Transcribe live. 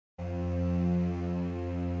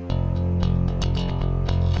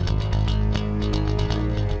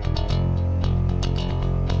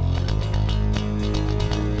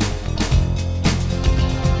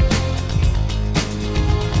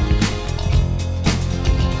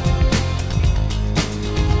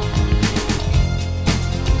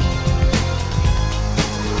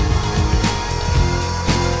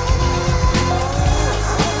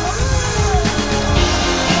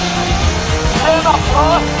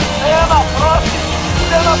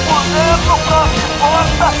Capuzendo pra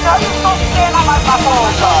força, que aí não tem mais a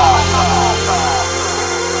volta.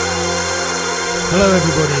 Hello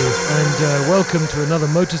everybody and welcome to another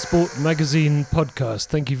Motorsport Magazine podcast.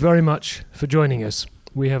 Thank you very much for joining us.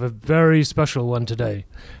 We have a very special one today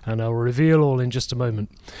and I'll reveal all in just a moment.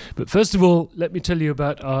 But first of all, let me tell you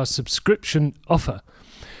about our subscription offer,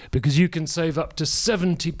 because you can save up to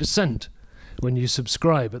 70% when you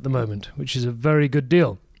subscribe at the moment, which is a very good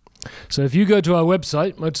deal. So if you go to our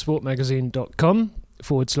website,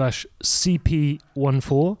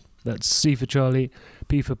 motorsportmagazine.com/CP14, that's C for Charlie,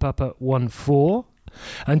 P for Papa 14,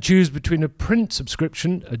 and choose between a print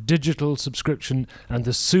subscription, a digital subscription, and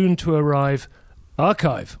the soon-to-arrive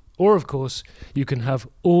archive. Or, of course, you can have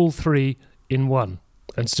all three in one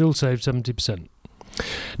and still save 70%.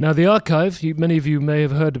 Now, the archive, many of you may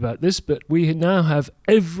have heard about this, but we now have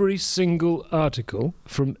every single article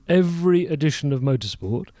from every edition of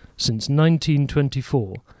Motorsport since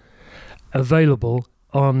 1924 available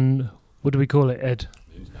on, what do we call it, Ed?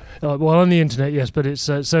 Well, on the internet, yes, but it's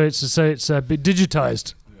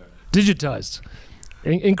digitized. Digitized.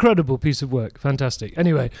 Incredible piece of work. Fantastic.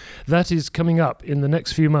 Anyway, that is coming up in the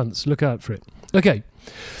next few months. Look out for it. Okay.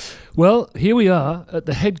 Well, here we are at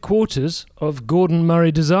the headquarters of Gordon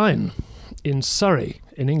Murray Design in Surrey,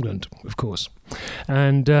 in England, of course.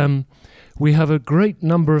 And we have a great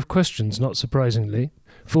number of questions, not surprisingly,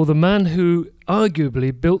 for the man who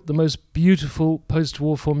arguably built the most beautiful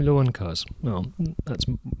post-war Formula One cars. Well, that's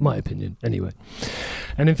my opinion, anyway.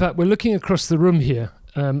 And in fact, we're looking across the room here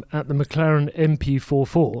at the McLaren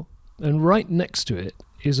MP44, and right next to it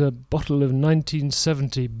is a bottle of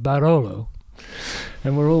 1970 Barolo.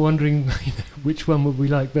 And we're all wondering which one would we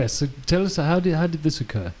like best. So tell us, how did this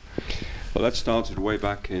occur? Well, that started way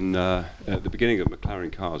back in at the beginning of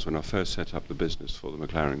McLaren cars, when I first set up the business for the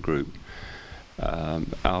McLaren Group.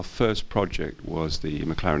 Our first project was the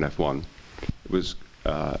McLaren F1. It was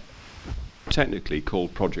technically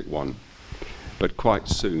called Project One, but quite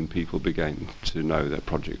soon people began to know that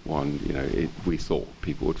Project One, we thought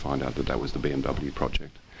people would find out that was the BMW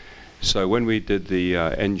project. So when we did the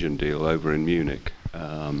engine deal over in Munich,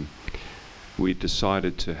 we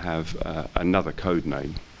decided to have another code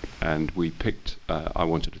name, and we picked, I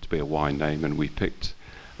wanted it to be a wine name, and we picked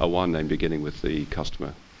a wine name beginning with the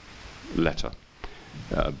customer letter,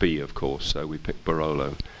 B of course, so we picked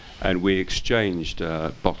Barolo. And we exchanged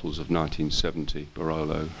bottles of 1970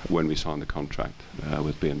 Barolo when we signed the contract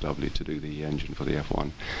with BMW to do the engine for the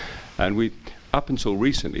F1. And we, up until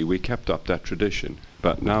recently, we kept up that tradition,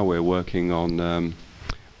 but now we're working on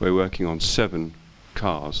 7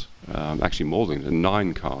 cars, actually more than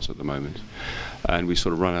 9 cars at the moment, and we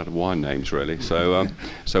sort of run out of wine names really. So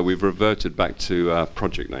we've reverted back to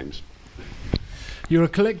project names. You're a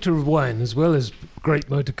collector of wine as well as great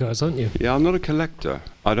motor cars, aren't you? Yeah, I'm not a collector.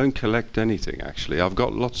 I don't collect anything, actually. I've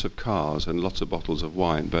got lots of cars and lots of bottles of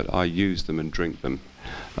wine, but I use them and drink them.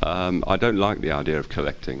 I don't like the idea of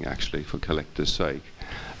collecting, actually, for collector's sake.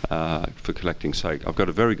 For collecting's sake. I've got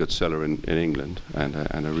a very good cellar in England and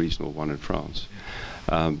a reasonable one in France.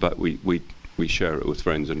 But we share it with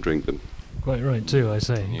friends and drink them. Quite right, too, I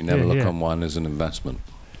say. You never look on wine as an investment.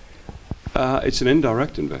 It's an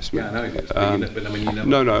indirect investment. Yeah, I know it is. But I mean, you never,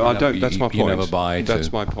 no, I don't. That's my point. You never buy That's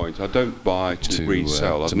my point. I don't buy to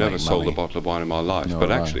resell. I've never sold a bottle of wine in my life. No, but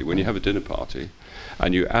right. actually, when you have a dinner party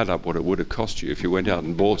and you add up what it would have cost you if you went out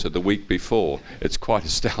and bought it the week before, it's quite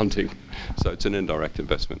astounding. So it's an indirect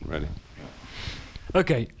investment, really.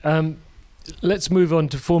 Okay, let's move on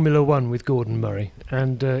to Formula One with Gordon Murray.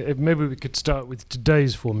 And maybe we could start with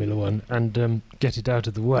today's Formula One and get it out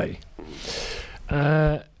of the way.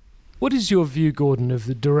 What is your view, Gordon, of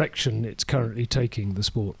the direction it's currently taking, the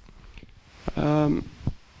sport?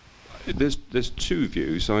 There's two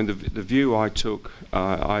views. I mean, the view I took,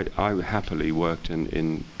 I happily worked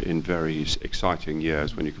in very exciting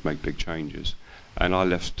years when you could make big changes. And I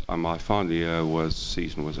left, my final year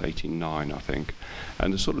season was 89, I think.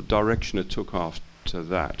 And the sort of direction it took after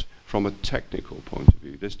that, from a technical point of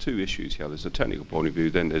view, there's two issues here. There's a technical point of view,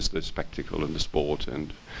 then there's the spectacle and the sport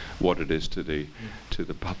and what it is to the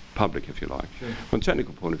public, if you like. Sure. From a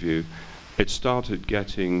technical point of view, it started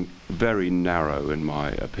getting very narrow, in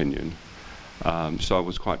my opinion. So I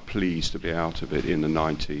was quite pleased to be out of it in the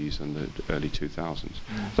 90s and the early 2000s.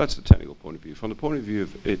 That's the technical point of view. From the point of view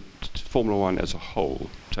of it, Formula One as a whole,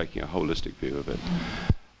 taking a holistic view of it,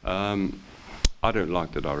 I don't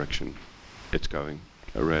like the direction it's going.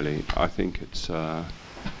 Really, I think it's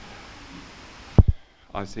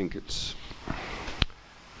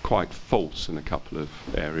quite false in a couple of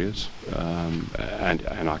areas,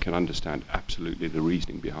 and I can understand absolutely the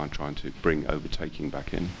reasoning behind trying to bring overtaking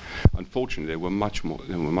back in. Unfortunately, there were much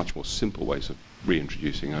more simple ways of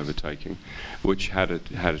reintroducing overtaking, which had a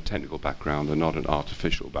technical background and not an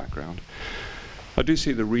artificial background. I do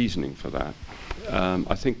see the reasoning for that.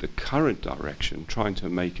 I think the current direction, trying to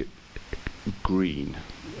make it green,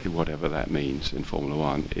 whatever that means in Formula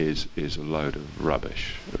One, is a load of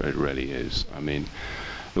rubbish. It really is. I mean,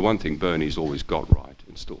 the one thing Bernie's always got right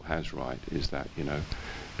and still has right is that, you know,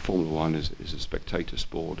 Formula One is a spectator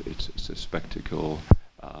sport. It's a spectacle.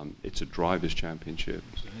 It's a drivers' championship,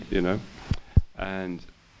 you know, and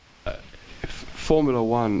Formula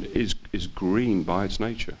One is green by its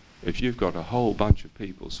nature. If you've got a whole bunch of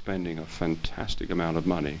people spending a fantastic amount of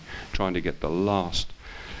money trying to get the last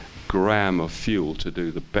gram of fuel to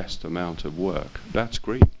do the best amount of work, that's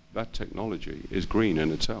green. That technology is green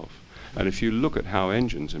in itself. And if you look at how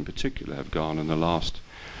engines in particular have gone in the last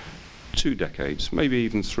 2 decades, maybe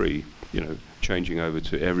even 3, you know, changing over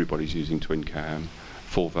to everybody's using twin cam,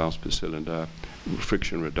 4 valves per cylinder,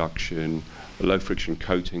 friction reduction, low friction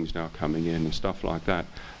coatings now coming in and stuff like that.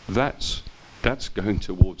 That's going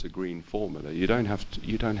towards a green formula. You don't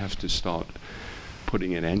have to start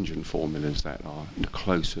putting in engine formulas that are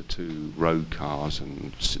closer to road cars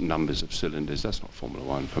and numbers of cylinders. That's not Formula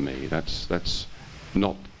One for me. That's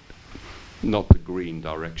not the green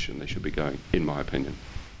direction they should be going, in my opinion.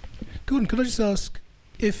 Gordon, could I just ask,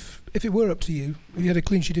 if it were up to you, if you had a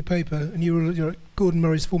clean sheet of paper and you're at Gordon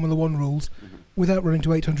Murray's Formula One rules, without running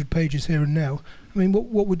to 800 pages here and now, I mean,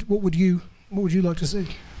 what would you like to see?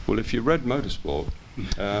 Well, if you read Motorsport,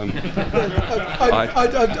 I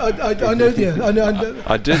know. Yeah, I know.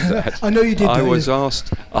 I did that. I know you did. I was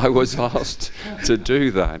asked to do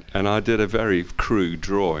that, and I did a very crude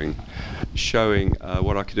drawing, showing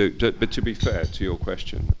what I could do. But to be fair to your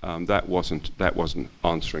question, that wasn't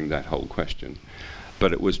answering that whole question,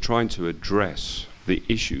 but it was trying to address the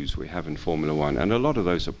issues we have in Formula One, and a lot of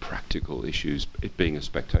those are practical issues. It being a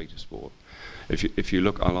spectator sport. If you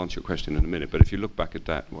look, I'll answer your question in a minute, but if you look back at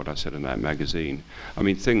that, what I said in that magazine, I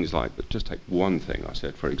mean, things like, just take one thing I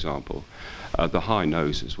said, for example, the high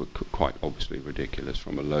noses were quite obviously ridiculous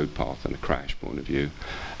from a load path and a crash point of view,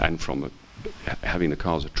 and from having the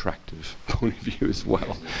cars attractive point of view as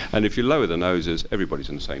well. And if you lower the noses, everybody's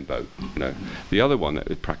in the same boat, you know. The other one, that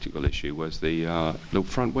was a practical issue, was the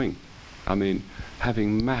front wing. I mean,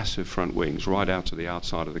 having massive front wings right out to the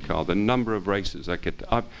outside of the car, the number of races that get...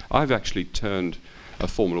 I've actually turned a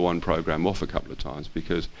Formula One program off a couple of times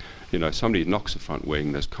because, you know, somebody knocks the front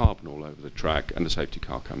wing, there's carbon all over the track, and the safety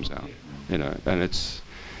car comes out, you know, and it's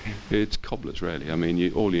cobblers, really. I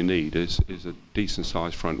mean, all you need is a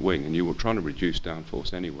decent-sized front wing, and you were trying to reduce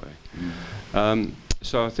downforce anyway.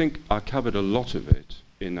 So I think I covered a lot of it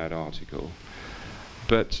in that article,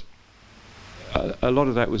 but... a lot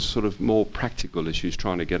of that was sort of more practical issues,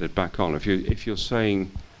 trying to get it back on. If you're saying,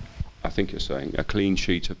 I think you're saying, a clean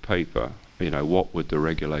sheet of paper, you know, what would the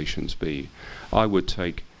regulations be? I would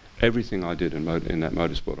take everything I did in that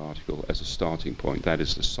Motorsport article as a starting point. That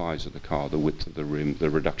is the size of the car, the width of the rim, the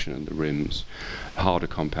reduction in the rims, harder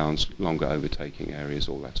compounds, longer overtaking areas,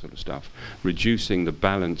 all that sort of stuff. Reducing the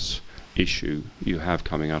balance issue you have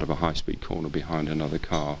coming out of a high-speed corner behind another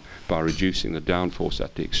car by reducing the downforce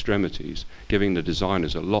at the extremities, giving the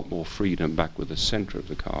designers a lot more freedom back with the center of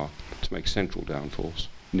the car to make central downforce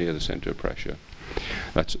near the center of pressure.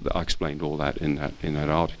 I explained all that in that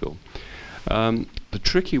article. The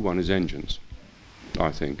tricky one is engines,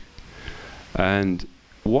 I think. And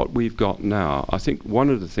what we've got now, I think one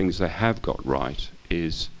of the things they have got right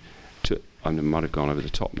is I might have gone over the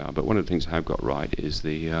top now, but one of the things they have got right is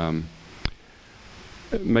the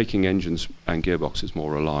making engines and gearboxes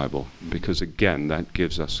more reliable, because again, that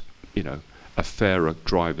gives us, you know, a fairer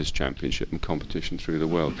drivers' championship and competition through the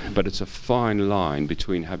world. But it's a fine line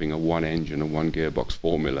between having a one engine and one gearbox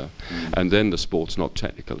formula, and then the sport's not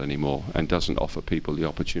technical anymore and doesn't offer people the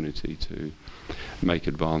opportunity to make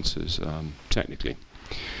advances technically.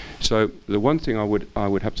 So the one thing I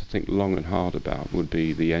would have to think long and hard about would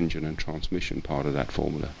be the engine and transmission part of that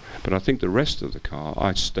formula. But I think the rest of the car,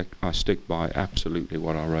 I stick by absolutely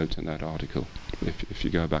what I wrote in that article. If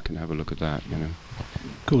you go back and have a look at that, you know.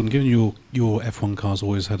 Gordon, given your F1 cars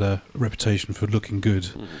always had a reputation for looking good,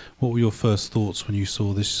 what were your first thoughts when you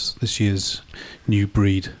saw this year's new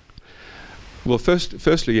breed? Well,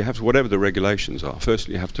 firstly, you have to, whatever the regulations are,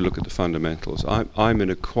 firstly you have to look at the fundamentals. I'm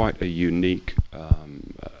in quite a unique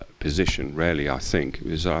position, really, I think,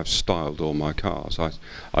 is I've styled all my cars.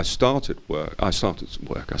 I started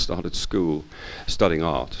school studying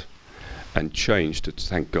art, and changed to,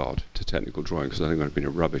 thank God, to technical drawing, because I think I'd been a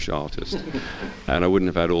rubbish artist and I wouldn't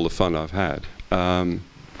have had all the fun I've had. And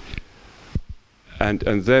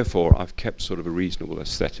therefore I've kept sort of a reasonable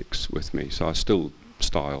aesthetics with me, so I still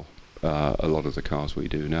style a lot of the cars we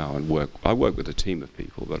do now, and I work with a team of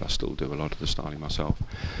people, but I still do a lot of the styling myself.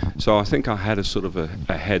 So I think I had a sort of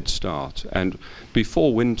a head start, and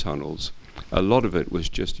before wind tunnels, a lot of it was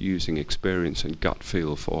just using experience and gut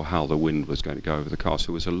feel for how the wind was going to go over the car. So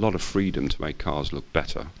there was a lot of freedom to make cars look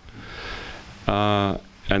better. And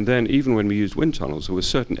then even when we used wind tunnels, there were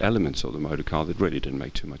certain elements of the motor car that really didn't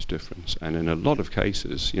make too much difference. And in a lot of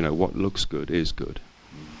cases, you know, what looks good is good.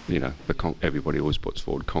 You know, everybody always puts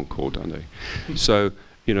forward Concorde, don't they? So,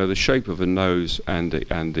 you know, the shape of a nose and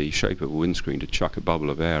the shape of a windscreen to chuck a bubble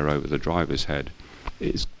of air over the driver's head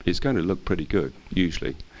is going to look pretty good,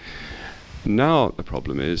 usually. Now the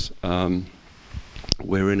problem is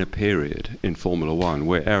we're in a period in Formula One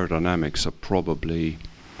where aerodynamics are probably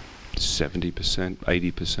 70%,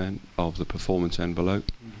 80% of the performance envelope.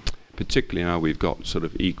 Particularly now we've got sort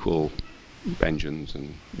of equal engines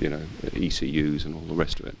and, you know, ECUs and all the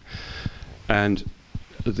rest of it. And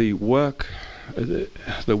the work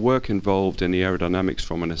involved in the aerodynamics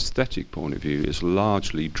from an aesthetic point of view is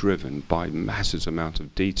largely driven by massive amount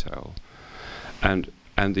of detail. And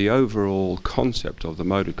the overall concept of the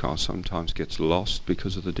motor car sometimes gets lost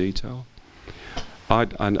because of the detail.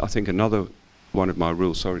 And I think another one of my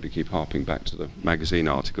rules, sorry to keep harping back to the magazine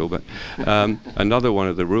article, but another one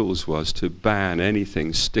of the rules was to ban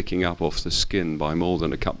anything sticking up off the skin by more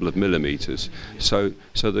than a couple of millimeters. So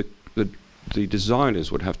the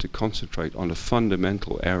designers would have to concentrate on a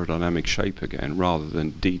fundamental aerodynamic shape again, rather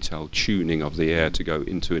than detailed tuning of the air to go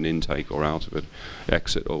into an intake or out of an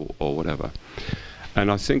exit or whatever. And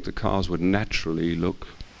I think the cars would naturally look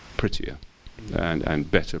prettier and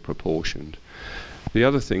better proportioned. The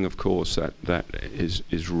other thing, of course, that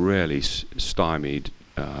is really stymied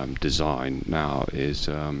design now is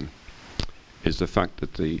the fact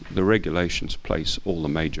that the regulations place all the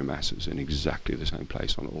major masses in exactly the same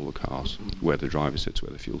place on all the cars, where the driver sits,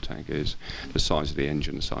 where the fuel tank is, the size of the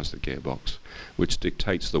engine, the size of the gearbox, which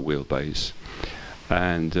dictates the wheelbase,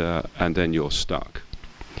 and then you're stuck.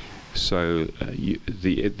 So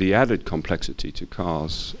the added complexity to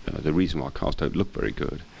cars, the reason why cars don't look very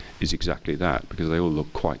good, is exactly that, because they all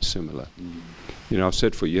look quite similar. You know, I've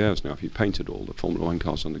said for years now, if you painted all the Formula One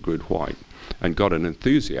cars on the grid white and got an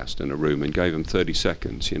enthusiast in a room and gave them 30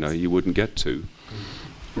 seconds, you know, you wouldn't get to.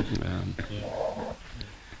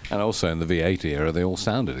 And also in the V80 era, they all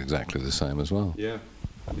sounded exactly the same as well. Yeah,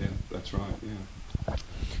 that's right, yeah.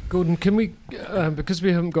 Gordon, can we, because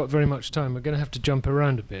we haven't got very much time, we're going to have to jump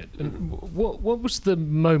around a bit. And what was the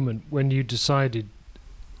moment when you decided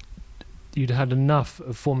you'd had enough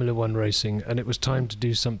of Formula One racing and it was time to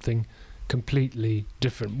do something completely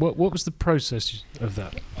different? What was the process of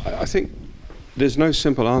that? I think there's no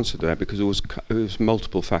simple answer to that, because it was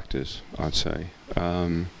multiple factors, I'd say.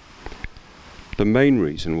 The main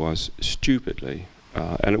reason was, stupidly,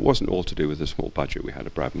 and it wasn't all to do with the small budget we had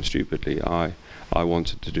at Brabham, stupidly, I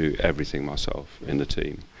wanted to do everything myself in the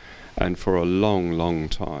team. And for a long, long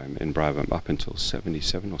time in Brabham, up until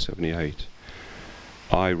 77 or 78,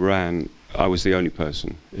 I was the only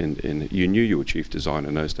person you knew you were chief designer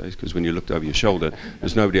in those days, because when you looked over your shoulder,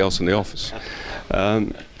 there's nobody else in the office.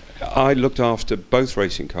 I looked after both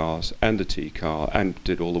racing cars and the T car, and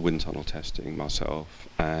did all the wind tunnel testing myself,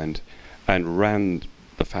 and ran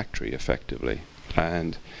the factory effectively.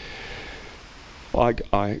 And well,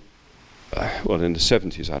 in the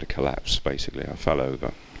 70s I had a collapse, basically. I fell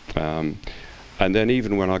over. And then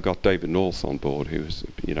even when I got David North on board, who was,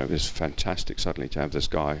 you know, it was fantastic suddenly to have this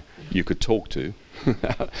guy you could talk to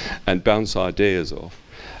and bounce ideas off.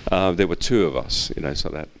 There were two of us, you know, so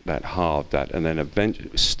that halved that. And then eventually,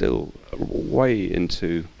 still way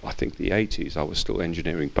into, I think, the 80s, I was still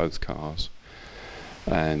engineering both cars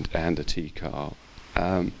and the T car.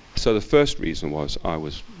 So the first reason was I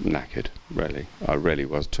was knackered, really. I really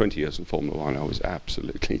was. 20 years in Formula One, I was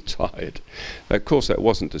absolutely tired. Of course, that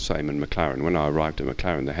wasn't the same in McLaren. When I arrived at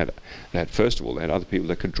McLaren, they had first of all, they had other people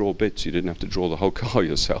that could draw bits. You didn't have to draw the whole car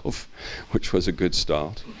yourself, which was a good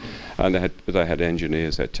start. And they had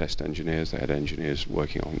engineers, they had test engineers, they had engineers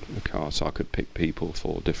working on the car, so I could pick people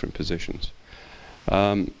for different positions.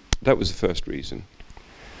 That was the first reason.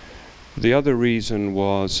 The other reason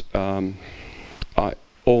was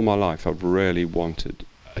all my life I've really wanted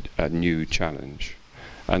a new challenge,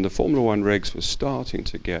 and the Formula One regs were starting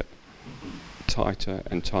to get tighter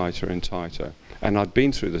and tighter and tighter. And I'd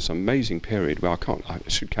been through this amazing period where I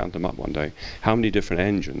should count them up one day, how many different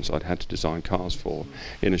engines I'd had to design cars for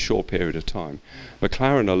in a short period of time.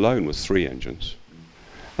 McLaren alone was 3 engines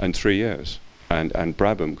and 3 years. And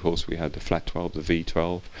Brabham, of course, we had the flat 12, the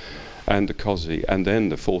V12, and the Cosy, and then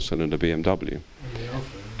the 4-cylinder BMW.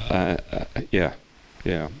 Yeah.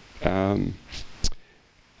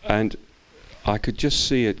 And I could just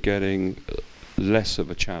see it getting less of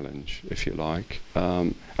a challenge, if you like.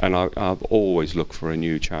 And I've always looked for a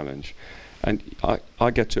new challenge. And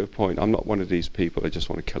I get to a point, I'm not one of these people that just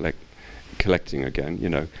want to collecting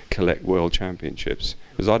again, collect world championships.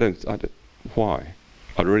 Because I don't, why?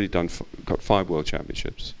 I'd already got 5 world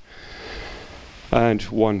championships. And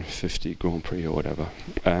 150 Grand Prix or whatever.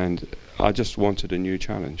 And I just wanted a new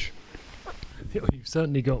challenge. You've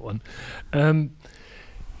certainly got one.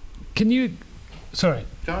 Can you... Sorry,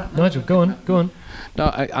 Nigel, go on.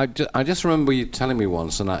 No, I just remember you telling me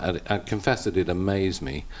once, and I confess that it amazed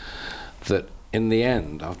me, that in the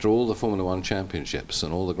end, after all the Formula One championships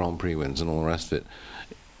and all the Grand Prix wins and all the rest of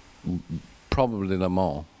it, probably Le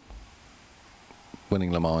Mans,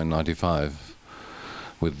 winning Le Mans in '95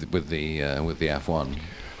 with the F1,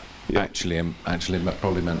 actually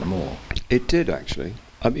probably meant more. It did, actually.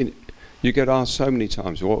 I mean, you get asked so many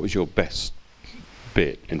times, what was your best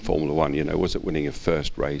bit in Formula One? Was it winning a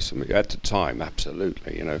first race? I mean, at the time,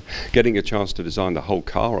 absolutely. Getting a chance to design the whole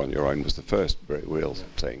car on your own was the first real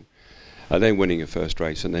thing. And then winning your first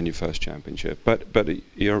race and then your first championship. But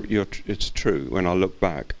it's true. When I look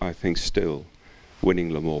back, I think still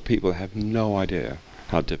winning Le Mans, people have no idea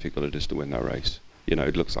how difficult it is to win that race.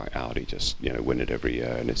 It looks like Audi just win it every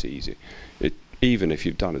year and it's easy. Even if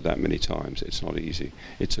you've done it that many times, it's not easy.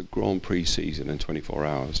 It's a Grand Prix season in 24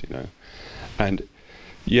 hours, And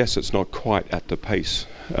yes, it's not quite at the pace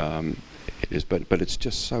it is, but it's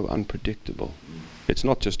just so unpredictable. It's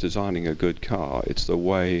not just designing a good car, it's the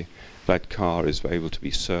way that car is able to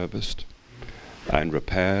be serviced and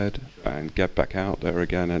repaired and get back out there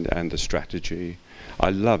again, and the strategy. I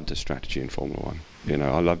loved the strategy in Formula One.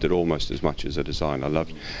 I loved it almost as much as the design. I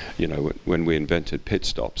loved, when we invented pit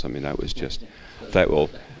stops. I mean, that was just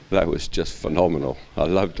phenomenal. I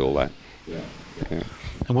loved all that. Yeah.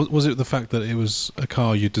 And was it the fact that it was a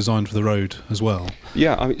car you designed for the road as well?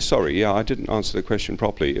 Yeah, I mean, I didn't answer the question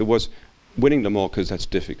properly. It was winning Le Mans because that's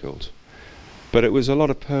difficult. But it was a lot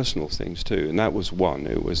of personal things too, and that was one.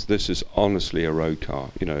 This is honestly a road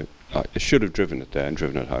car. I should have driven it there and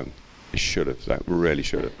driven it home. It should have. That really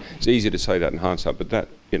should have. It's easy to say that in hindsight, but that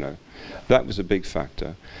was a big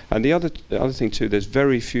factor. And the other thing too, there's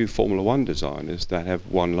very few Formula One designers that have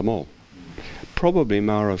won Le Mans. Probably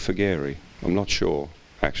Mauro Fugeri. I'm not sure,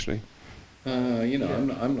 actually.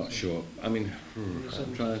 I'm not sure. I mean,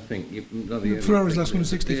 I'm trying to think. Ferrari's last one was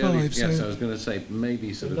 65. Yes, I was going to say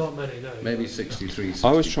maybe sort of. Not many, no. Maybe 63.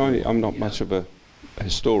 I'm not much of a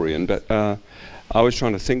historian, but I was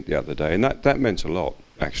trying to think the other day, and that meant a lot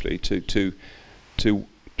actually to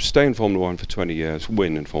stay in Formula One for 20 years,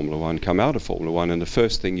 win in Formula One, come out of Formula One, and the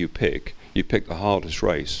first thing you pick the hardest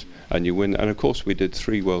race, and you win. And of course, we did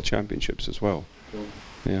 3 world championships as well. Cool.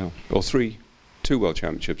 Yeah, or 2 world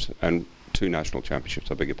championships and 2 national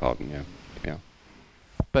championships. I beg your pardon. Yeah.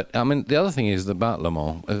 But I mean, the other thing is about Le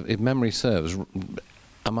Mans. If memory serves,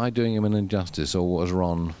 am I doing him an injustice, or was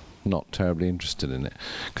Ron not terribly interested in it?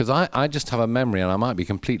 Because I just have a memory, and I might be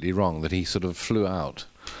completely wrong, that he sort of flew out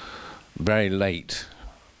very late.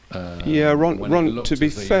 Ron. To be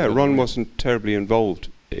fair, Ron wasn't terribly involved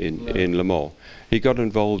in Le Mans. He got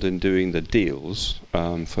involved in doing the deals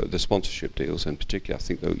for the sponsorship deals, and particularly I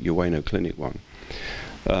think the Ueno Clinic one.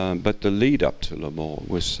 But the lead up to Le Mans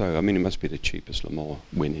was it must be the cheapest Le Mans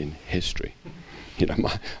win in history.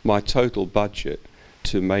 My total budget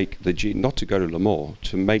to make not to go to Le Mans,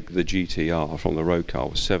 to make the GTR from the road car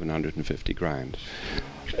was 750 grand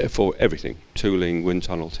for everything, tooling, wind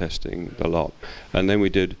tunnel testing, the lot. And then we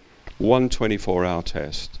did one 24-hour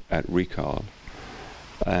test at Ricard,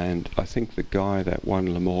 and I think the guy that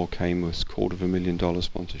won Le Mans came with $250,000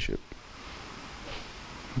 sponsorship.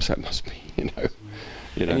 So that must be,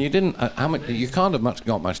 And you didn't. How much? You can't have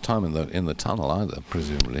got much time in the tunnel either,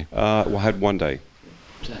 presumably. I had 1 day.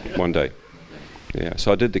 1 day. Yeah.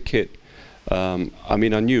 So I did the kit. I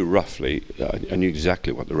knew roughly. I knew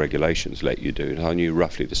exactly what the regulations let you do. I knew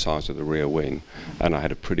roughly the size of the rear wing, and I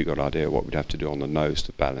had a pretty good idea what we'd have to do on the nose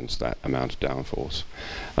to balance that amount of downforce.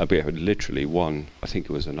 But I had literally I think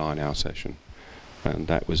it was a 9-hour session, and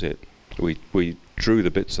that was it. We drew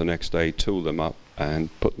the bits the next day, tooled them up, and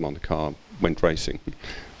put them on the car. Went racing.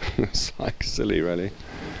 It's like silly, really.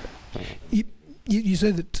 You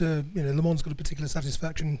say that Le Mans got a particular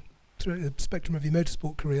satisfaction throughout the spectrum of your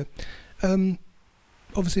motorsport career.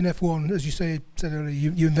 Obviously in F1, as you said earlier,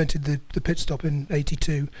 you invented the pit stop in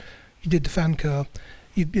 '82. You did the fan car.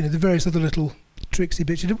 You know, the various other little tricksy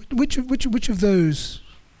bits. Which of those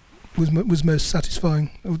was most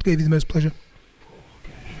satisfying? Or gave you the most pleasure?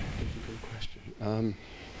 Good question.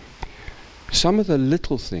 Some of the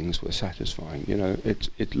little things were satisfying. You know,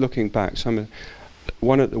 it looking back.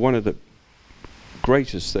 One of the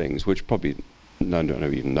greatest things, which probably no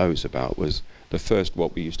one even knows about, was the first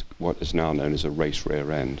what is now known as a race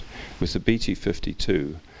rear end, with the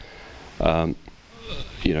BT52.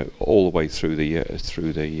 You know, all the way through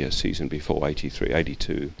the season before '83,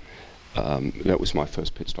 '82. That was my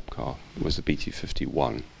first pit stop car. It was the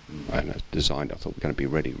BT51, and I designed. I thought we're going to be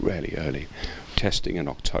ready really early. Testing in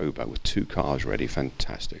October with 2 cars ready,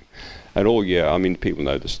 fantastic. And all year, I mean, people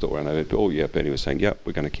know the story, I know it, but all year Benny was saying, "Yep,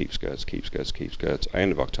 we're going to keep skirts, keep skirts, keep skirts."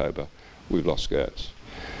 End of October, we've lost skirts.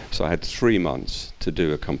 So I had 3 months to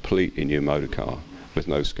do a completely new motor car with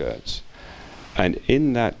no skirts. And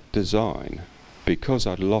in that design, because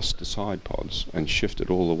I'd lost the side pods and shifted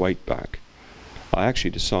all the weight back, I actually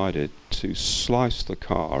decided to slice the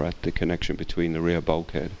car at the connection between the rear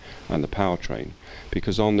bulkhead and the powertrain,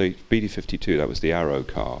 because on the BT52, that was the Arrow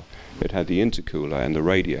car, it had the intercooler and the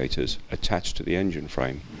radiators attached to the engine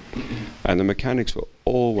frame. And the mechanics were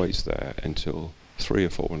always there until 3 or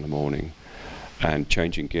 4 in the morning, and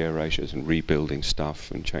changing gear ratios and rebuilding stuff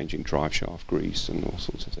and changing drive shaft grease and all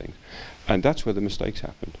sorts of things. And that's where the mistakes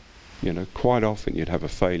happened. You know, quite often you'd have a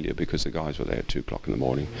failure because the guys were there at 2 o'clock in the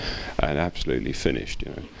morning and absolutely finished,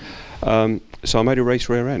 you know. So I made a race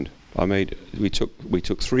rear end. We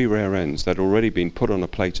took 3 rear ends that had already been put on a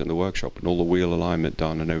plate in the workshop and all the wheel alignment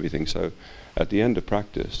done and everything. So at the end of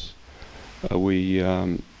practice, we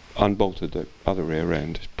unbolted the other rear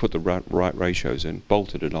end, put the right ratios in,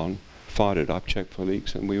 bolted it on, fired it up, checked for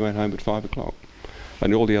leaks, and we went home at 5 o'clock.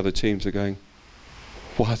 And all the other teams are going,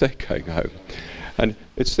 why are they going home? And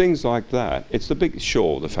it's things like that. It's the big,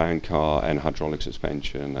 sure, the fan car and hydraulic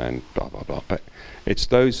suspension and blah, blah, blah. But it's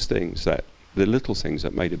those things the little things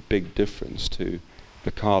that made a big difference to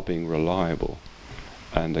the car being reliable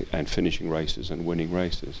and finishing races and winning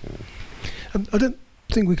races. You know. I don't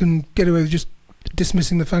think we can get away with just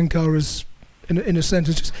dismissing the fan car as in a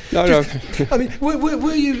sentence. No. I mean,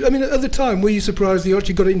 were you? I mean, at the time, were you surprised that you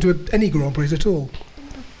actually got into any Grand Prix at all?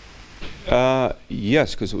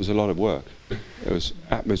 Yes, because it was a lot of work. It was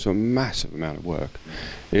a massive amount of work.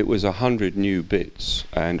 It was 100 new bits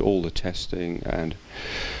and all the testing and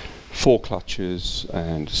 4 clutches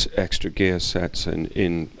and extra gear sets and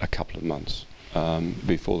in a couple of months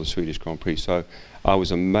before the Swedish Grand Prix. So I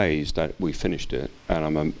was amazed that we finished it,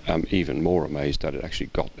 and I'm even more amazed that it actually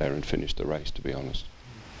got there and finished the race, to be honest.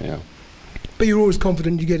 Yeah. But you're always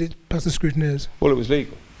confident you get it past the scrutineers? Well, it was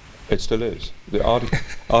legal. It still is. The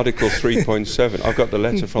Article 3.7. I've got the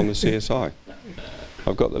letter from the CSI.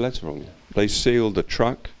 I've got the letter from them. They sealed the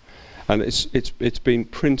truck, and it's been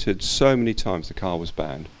printed so many times. The car was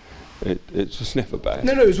banned. It was never banned.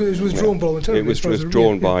 No, it was withdrawn voluntarily. It was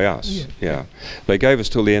withdrawn by us. Yeah. They gave us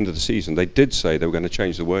till the end of the season. They did say they were going to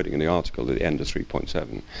change the wording in the article at the end of 3.7,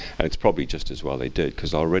 and it's probably just as well they did,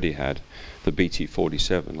 because I already had the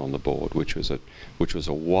BT47 on the board, which was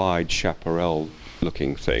a wide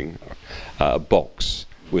chaparral-looking thing, a box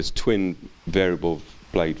with twin variable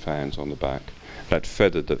blade fans on the back that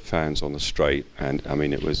feathered the fans on the straight, and I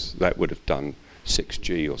mean that would have done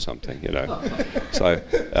 6G or something, you know. So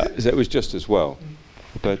it was just as well.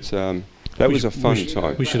 But that was a fun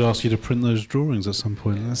time. We should ask you to print those drawings at some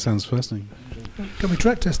point. That sounds fascinating. Can we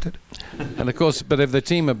track test it? And of course, but if the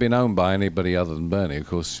team had been owned by anybody other than Bernie, of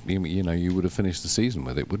course, you know, you would have finished the season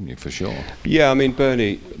with it, wouldn't you, for sure? Yeah, I mean,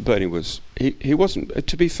 Bernie was, he wasn't,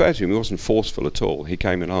 to be fair to him, he wasn't forceful at all. He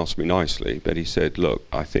came and asked me nicely, but he said, look,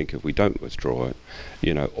 I think if we don't withdraw it,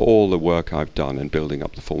 you know, all the work I've done in building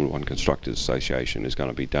up the Formula One Constructors Association is going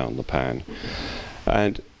to be down the pan.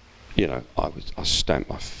 And, you know, I stamped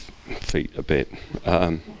my feet a bit.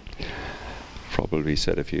 Probably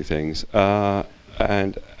said a few things, and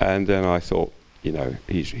then I thought, you know,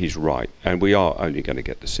 he's right, and we are only going to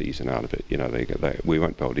get the season out of it. You know, we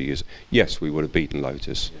won't be able to use it. Yes, we would have beaten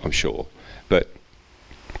Lotus, I'm sure, but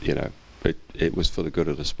you know, it was for the good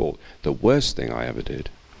of the sport. The worst thing I ever did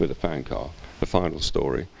with a fan car, the final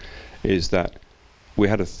story, is that we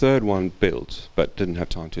had a third one built, but didn't have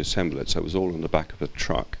time to assemble it, so it was all on the back of the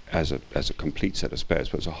truck as a complete set of spares.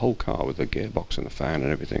 But it was a whole car with a gearbox and a fan and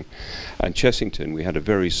everything. And Chessington, we had a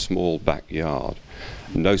very small backyard,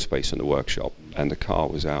 no space in the workshop, and the car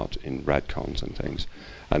was out in radcons and things.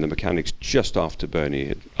 And the mechanics, just after Bernie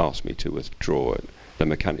had asked me to withdraw it, the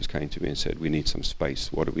mechanics came to me and said, we need some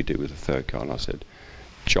space. What do we do with the third car? And I said,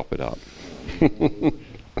 chop it up.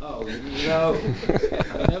 Oh, no.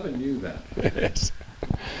 I never knew that. Yes.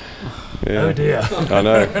 Yeah. Oh dear. I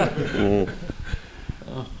know.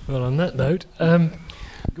 Well, on that note,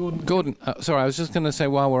 Gordon, sorry, I was just going to say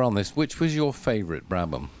while we're on this, which was your favourite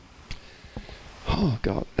Brabham? Oh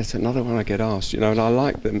God, that's another one I get asked. And I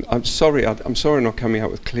like them. I'm sorry not coming out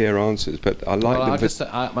with clear answers, but I like them.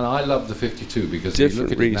 I love the 52 because if you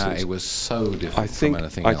look at it now, it was so different from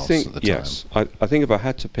anything else at the time. Yes, I think if I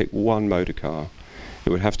had to pick one motor car, it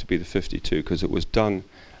would have to be the 52 because it was done.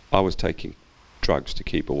 I was taking drugs to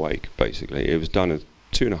keep awake. Basically, it was done in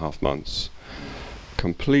 2.5 months.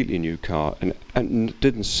 Completely new car and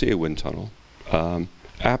didn't see a wind tunnel.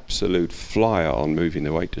 Absolute flyer on moving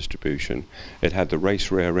the weight distribution. It had the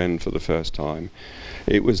race rear end for the first time.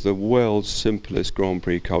 It was the world's simplest Grand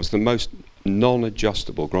Prix car. It was the most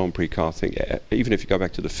non-adjustable Grand Prix car thing, even if you go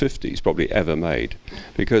back to the 50s, probably ever made,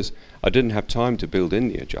 because I didn't have time to build in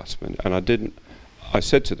the adjustment, and I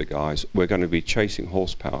said to the guys, we're going to be chasing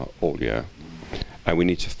horsepower all year, and we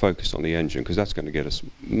need to focus on the engine, because that's going to get us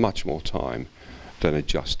much more time than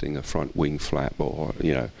adjusting a front wing flap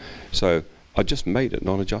so I just made it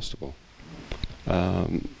non-adjustable,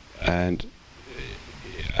 and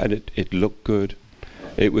it looked good.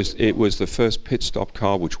 It was the first pit stop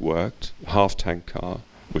car which worked, half tank car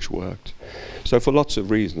which worked. So for lots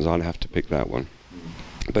of reasons, I'd have to pick that one.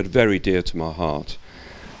 But very dear to my heart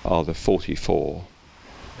are the 44,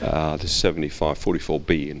 the 75,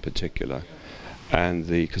 44B in particular, and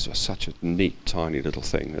because it was such a neat, tiny little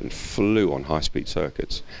thing and flew on high-speed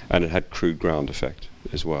circuits, and it had crude ground effect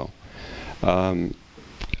as well. And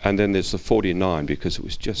then there's the 49 because it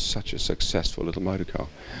was just such a successful little motor car.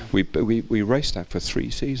 We raced that for 3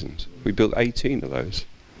 seasons. We built 18 of those.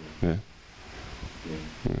 Yeah.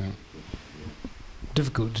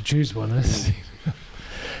 difficult to choose one, I think.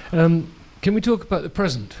 Can we talk about the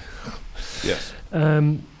present? Yes.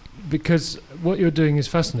 Because what you're doing is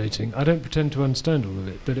fascinating. I don't pretend to understand all of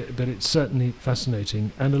it, but it's certainly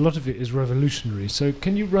fascinating, and a lot of it is revolutionary. So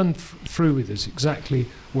can you run through with us exactly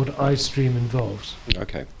what iStream involves?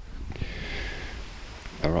 Okay.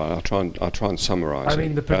 All right, I'll try and summarise. I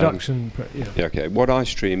mean the production. Yeah. Okay. What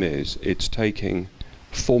iStream is, it's taking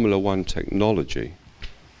Formula One technology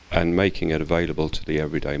and making it available to the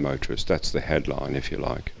everyday motorist. That's the headline, if you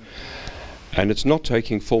like. And it's not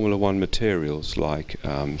taking Formula One materials like,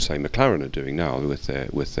 say, McLaren are doing now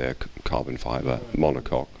with their carbon fibre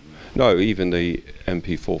monocoque. No, even the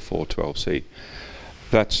MP4412C.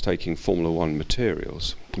 That's taking Formula One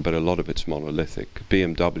materials, but a lot of it's monolithic.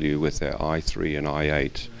 BMW with their i3 and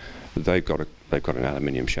i8, they've got an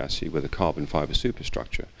aluminium chassis with a carbon fibre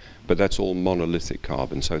superstructure, but that's all monolithic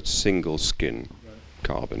carbon, so it's single skin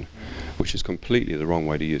carbon, which is completely the wrong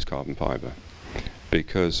way to use carbon fibre,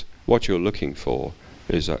 because what you're looking for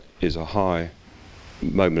is a high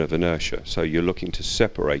moment of inertia. So you're looking to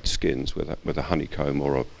separate skins with a honeycomb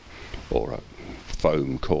or a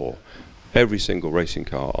foam core. Every single racing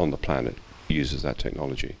car on the planet uses that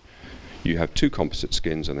technology. You have two composite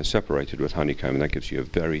skins and they're separated with honeycomb, and that gives you a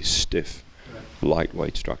very stiff,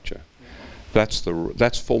 lightweight structure. That's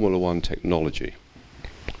Formula One technology.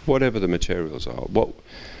 Whatever the materials are,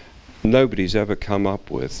 nobody's ever come up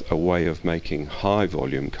with a way of making high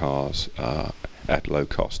volume cars at low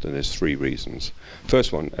cost, and there's 3 reasons.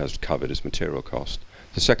 First one, as covered, is material cost.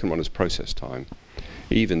 The second one is process time.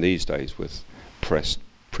 Even these days with pressed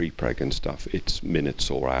pre-preg and stuff, it's minutes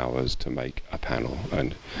or hours to make a panel,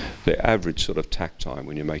 and the average sort of takt time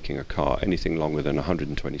when you're making a car, anything longer than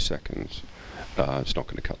 120 seconds, it's not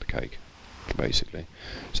going to cut the cake, basically.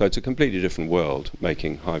 So it's a completely different world,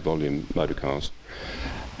 making high volume motor cars.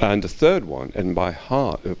 And the third one, and by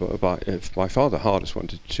far the hardest one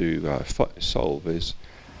to solve, is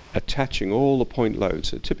attaching all the point loads.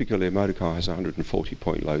 So typically a motor car has 140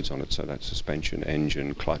 point loads on it, so that's suspension,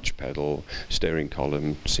 engine, clutch pedal, steering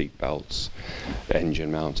column, seat belts,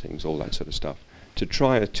 engine mountings, all that sort of stuff. To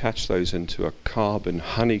try and attach those into a composite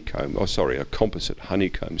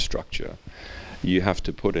honeycomb structure, you have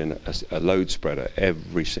to put in a load spreader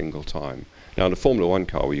every single time. Now in a Formula One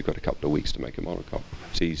car where you've got a couple of weeks to make a monocoque,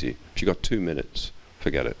 it's easy. If you've got 2 minutes,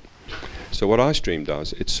 forget it. So what iStream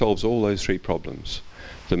does, it solves all those 3 problems.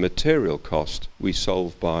 The material cost we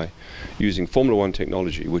solve by using Formula One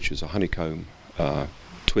technology, which is a honeycomb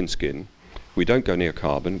twin skin. We don't go near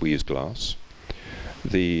carbon, we use glass.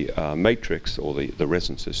 The matrix, or the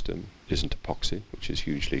resin system, isn't epoxy, which is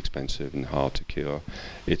hugely expensive and hard to cure.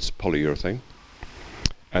 It's polyurethane.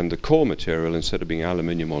 And the core material, instead of being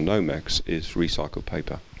aluminium or Nomex, is recycled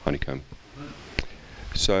paper, honeycomb.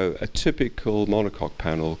 So a typical monocoque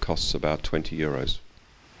panel costs about 20 euros.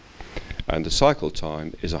 And the cycle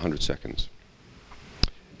time is 100 seconds.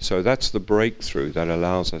 So that's the breakthrough that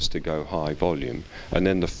allows us to go high volume. And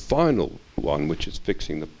then the final one, which is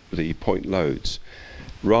fixing the point loads,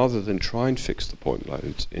 rather than try and fix the point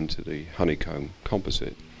loads into the honeycomb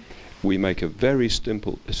composite, we make a very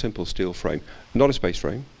simple steel frame, not a space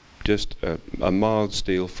frame, just a mild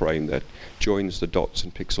steel frame that joins the dots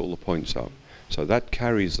and picks all the points up. So that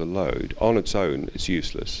carries the load. On its own, it's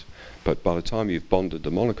useless. But by the time you've bonded the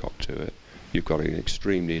monocoque to it, you've got an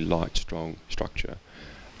extremely light, strong structure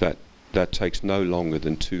that takes no longer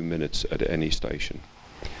than 2 minutes at any station.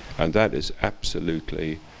 And that is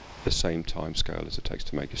absolutely the same time scale as it takes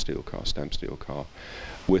to make a steel car, stamped steel car,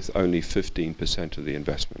 with only 15% of the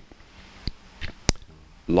investment.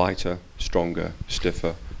 Lighter, stronger,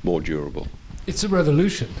 stiffer, more durable. It's a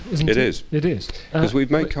revolution, isn't it? It is. It is. Because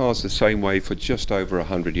we've made cars the same way for just over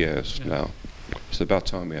 100 years now. It's about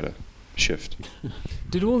time we had a shift.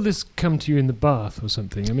 Did all this come to you in the bath or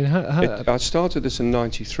something? I mean, I started this in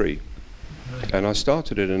 93. And I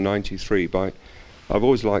started it in 93 by... I've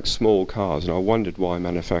always liked small cars, and I wondered why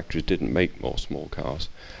manufacturers didn't make more small cars.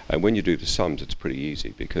 And when you do the sums, it's pretty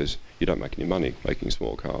easy, because you don't make any money making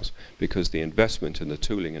small cars, because the investment in the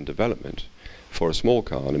tooling and development for a small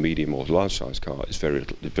car and a medium or large size car is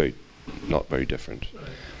not very different.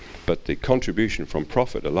 But the contribution from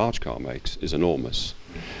profit a large car makes is enormous.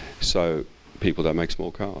 So people don't make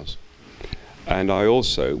small cars. And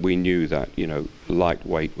we knew that,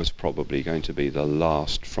 lightweight was probably going to be the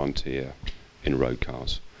last frontier in road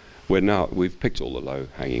cars. We've picked all the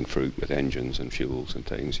low-hanging fruit with engines and fuels and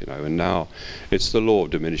things, and now it's the law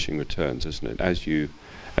of diminishing returns, isn't it? As you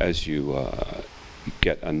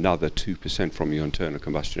get another 2% from your internal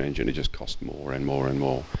combustion engine, it just costs more and more and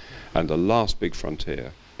more. And the last big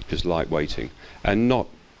frontier is lightweighting, and not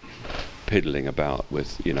piddling about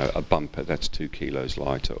with, a bumper that's 2 kilos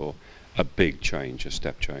lighter, or a big change, a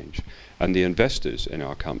step change. And the investors in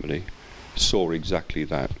our company saw exactly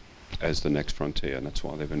that as the next frontier, and that's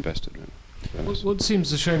why they've invested in it. What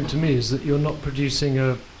seems a shame to me is that you're not producing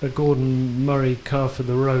a Gordon Murray car for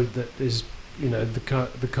the road that is,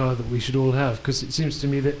 the car that we should all have. Because it seems to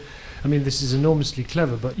me that, this is enormously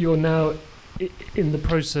clever, but you're now in the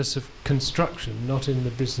process of construction, not in the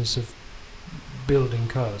business of building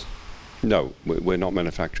cars. No, we're not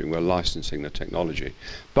manufacturing, we're licensing the technology.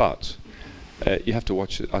 But you have to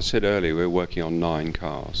watch it. I said earlier we're working on 9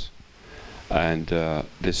 cars. And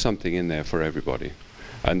there's something in there for everybody.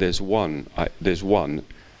 And there's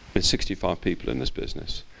 65 people in this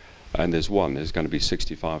business. And there's going to be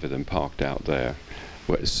 65 of them parked out there.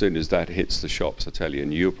 Well, as soon as that hits the shops, I tell you,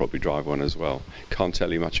 and you'll probably drive one as well. Can't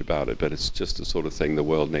tell you much about it, but it's just the sort of thing the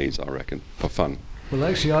world needs, I reckon, for fun. Well,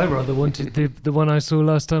 actually, I rather wanted the one I saw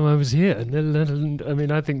last time I was here.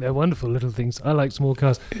 And I think they're wonderful little things. I like small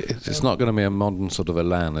cars. It's not going to be a modern sort of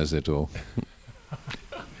Elan, is it? Or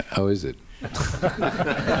oh, is it?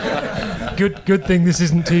 Good thing this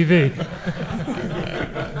isn't TV.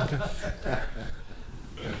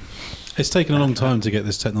 It's taken a long time to get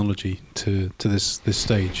this technology to this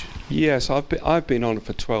stage. Yes, I've been on it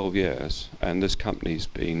for 12 years, and this company's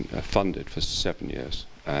been funded for 7 years,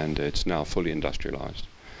 and it's now fully industrialized.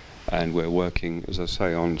 And we're working, as I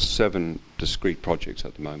say, on 7 discrete projects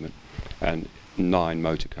at the moment, and 9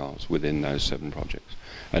 motor cars within those 7 projects.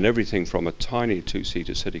 And everything from a tiny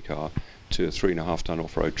 2-seater city car to a 3.5-ton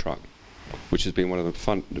off-road truck, which has been one of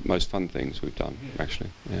the most fun things we've done, actually.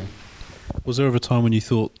 Yeah. Was there ever a time when you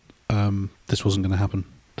thought this wasn't going to happen,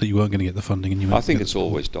 that you weren't going to get the funding? And I think it's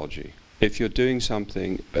always dodgy. If you're doing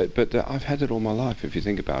something, but I've had it all my life, if you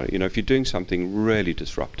think about it. If you're doing something really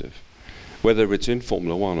disruptive, whether it's in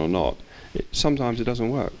Formula One or not, sometimes it doesn't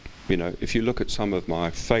work. If you look at some of my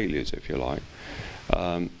failures, if you like,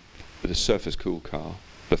 the surface cool car,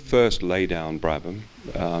 the first lay-down Brabham,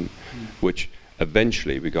 which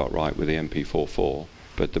eventually we got right with the MP44,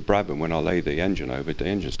 but the Brabham, when I laid the engine over it, the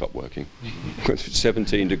engine stopped working.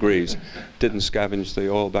 17 degrees, didn't scavenge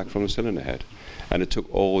the oil back from the cylinder head. And it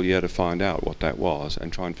took all year to find out what that was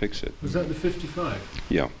and try and fix it. Was that the 55?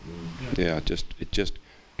 Yeah. It just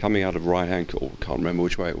coming out of right-hand corner, can't remember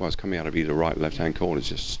which way it was, coming out of either right or left-hand corners,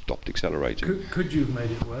 just stopped accelerating. Could you have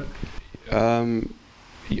made it work?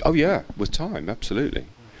 Oh yeah, with time, absolutely.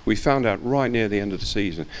 We found out right near the end of the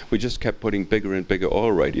season. We just kept putting bigger and bigger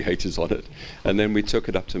oil radiators on it, and then we took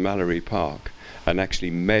it up to Mallory Park and actually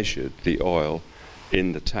measured the oil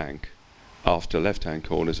in the tank after left-hand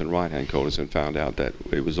corners and right-hand corners, and found out that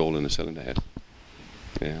it was all in the cylinder head.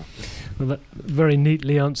 Yeah. Well, that very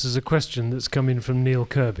neatly answers a question that's come in from Neil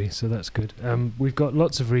Kirby, so that's good. We've got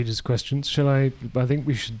lots of readers' questions. I think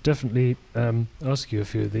we should definitely ask you a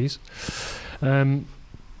few of these.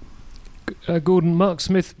 Gordon, Mark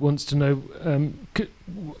Smith wants to know,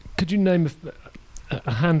 could you name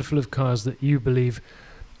a handful of cars that you believe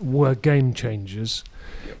were game changers?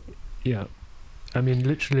 Yep. Yeah. I mean,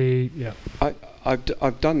 literally, yeah.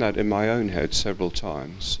 I've done that in my own head several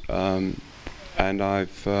times, and I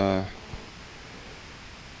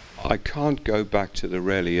can't go back to the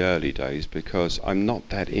really early days because I'm not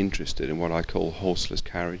that interested in what I call horseless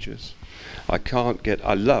carriages. I've got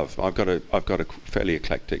a fairly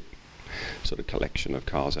eclectic sort of collection of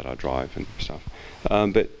cars that I drive and stuff,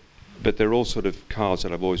 but they're all sort of cars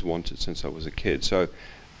that I've always wanted since I was a kid. So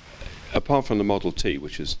apart from the Model T,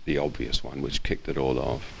 which is the obvious one, which kicked it all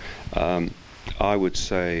off, I would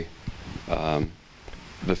say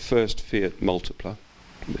the first Fiat Multipla,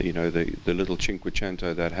 you know, the little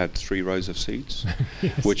Cinquecento that had 3 rows of seats,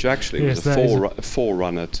 Yes. which actually Yes, was a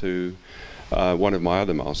forerunner to one of my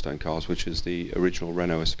other milestone cars, which is the original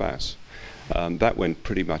Renault Espace. That went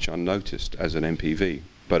pretty much unnoticed as an MPV,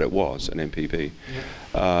 but it was an MPV.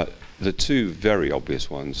 Yeah. The two very obvious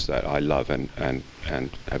ones that I love and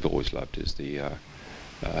have always loved is the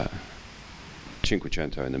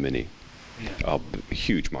Cinquecento and the Mini. Are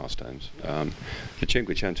huge milestones. The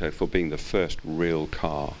Cinquecento for being the first real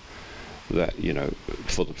car that, you know,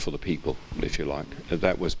 for the people, if you like,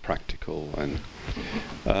 that was practical, and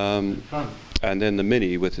then the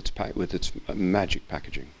Mini with its magic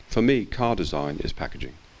packaging. For me, car design is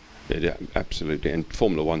packaging. It absolutely, and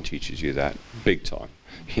Formula One teaches you that big time.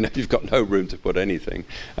 You know, you've got no room to put anything,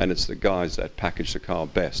 and it's the guys that package the car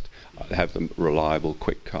best, have the reliable,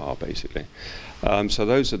 quick car, basically. So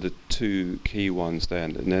those are the two key ones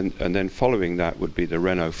then, and then following that would be the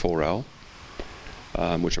Renault 4L,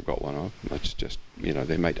 which I've got one of. That's just, you know,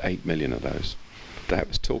 they made 8 million of those. That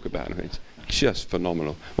was talk about. I mean, it's just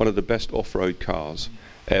phenomenal. One of the best off-road cars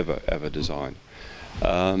ever designed.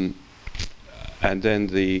 And then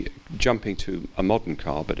jumping to a modern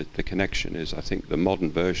car, but the connection is, I think the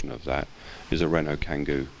modern version of that is a Renault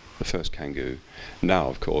Kangoo, the first Kangoo. Now,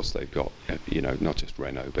 of course, they've got, you know, not just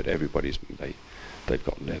Renault, but they've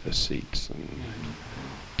got leather seats and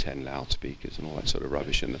 10 loudspeakers and all that sort of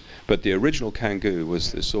rubbish in there. But the original Kangoo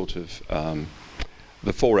was the sort of,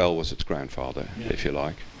 the 4L was its grandfather, if you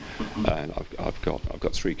like. And I've got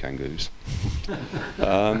 3 Kangoos.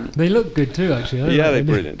 They look good too, actually. Yeah, they're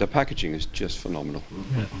brilliant. The packaging is just phenomenal.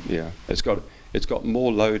 Yeah, it's got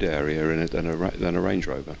more load area in it than a Range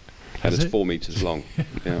Rover, and it's 4 meters long.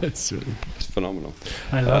 Yeah, it's phenomenal.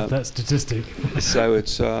 I love that statistic. So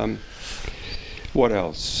it's what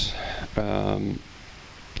else?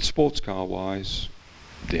 Sports car wise,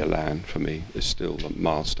 the Elan for me is still a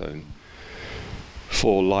milestone.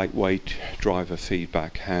 For lightweight, driver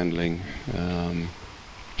feedback, handling.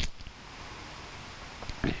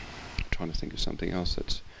 Trying to think of something else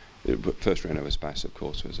that's. First Renault Espace, of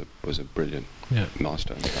course, was a brilliant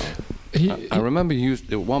milestone car. I remember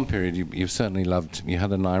at one period you certainly loved. I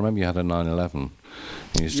remember you had a 911.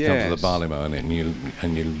 You used to come to the Barleymow in it,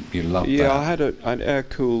 and you loved that. Yeah, I had an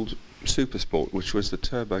air-cooled Super Sport, which was the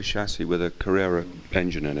turbo chassis with a Carrera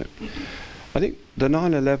engine in it. I think the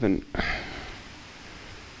 911.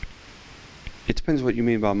 It depends what you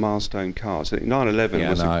mean by milestone cars. I think 911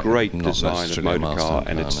 was a great design of motor car,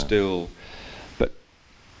 and it's still, but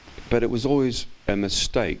it was always a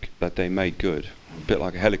mistake that they made good. A bit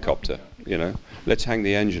like a helicopter, you know. Let's hang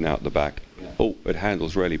the engine out the back. Oh, it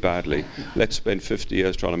handles really badly. Let's spend 50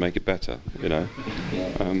 years trying to make it better, you know.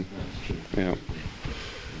 Yeah.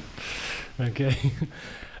 Okay.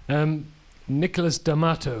 Nicholas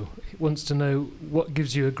D'Amato wants to know what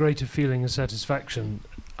gives you a greater feeling of satisfaction,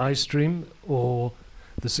 iStream or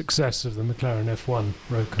the success of the McLaren F1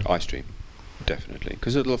 road car? iStream, definitely,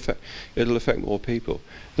 because it'll affect more people.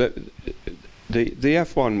 The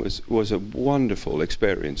F1 was a wonderful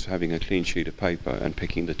experience, having a clean sheet of paper and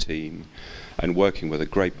picking the team and working with a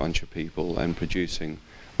great bunch of people and producing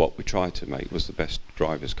what we tried to make was the best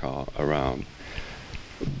driver's car around.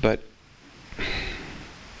 But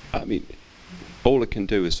I mean, all it can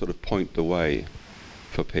do is sort of point the way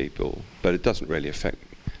for people, but it doesn't really affect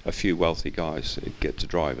a few wealthy guys who get to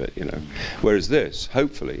drive it, you know. Whereas this,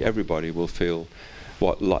 hopefully, everybody will feel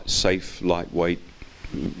what safe, lightweight,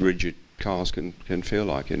 rigid cars can feel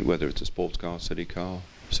like, and whether it's a sports car, city car,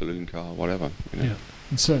 saloon car, whatever. You know. Yeah,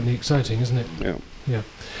 it's certainly exciting, isn't it? Yeah. Yeah.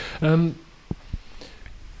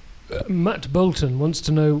 Matt Bolton wants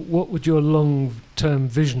to know what would your long-term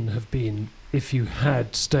vision have been if you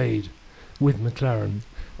had stayed with McLaren,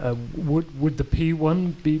 Would the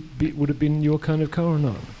P1 would have been your kind of car or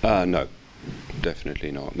not? No,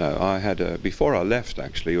 definitely not. No, I had before I left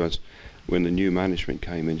actually was when the new management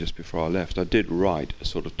came in just before I left. I did write a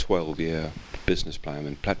sort of 12-year business plan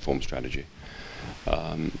and platform strategy,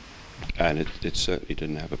 and it certainly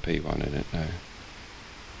didn't have a P1 in it. No.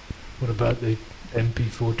 What about the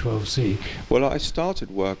MP412C? Well, I started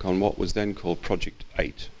work on what was then called Project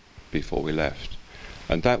 8 before we left.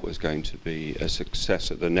 And that was going to be a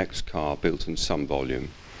successor, the next car built in some volume.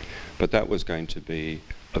 But that was going to be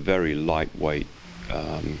a very lightweight,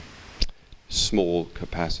 small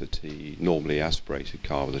capacity, normally aspirated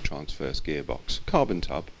car with a transverse gearbox. Carbon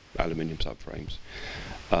tub, aluminium subframes.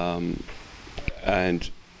 And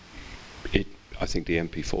I think the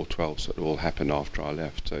MP412 sort of all happened after I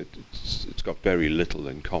left. So it's got very little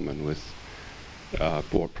in common with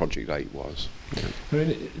what Project 8 was. Yeah. I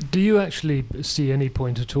mean, do you actually see any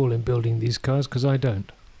point at all in building these cars? Because I don't.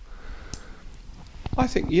 I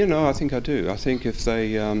think I do. I think if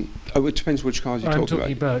they, it depends which cars you're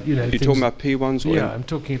talking about. You're talking about P1s? Or yeah, I'm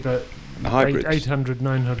talking about hybrids.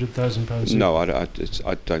 900,000 pounds. No, I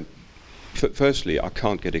don't. Firstly, I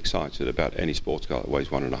can't get excited about any sports car that weighs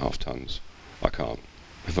 1.5 tons. I can't.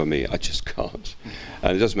 For me, I just can't.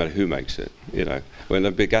 And it doesn't matter who makes it, When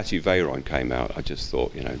the Bugatti Veyron came out, I just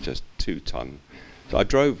thought, just 2 ton. So I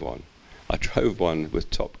drove one. I drove one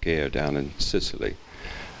with Top Gear down in Sicily,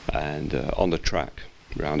 and on the track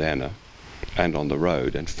around Enna, and on the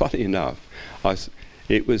road. And funny enough,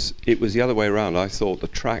 it was the other way around. I thought the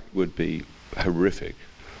track would be horrific,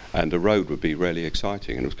 and the road would be really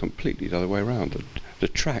exciting, and it was completely the other way around. The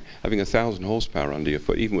track, having 1,000 horsepower under your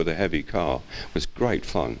foot, even with a heavy car, was great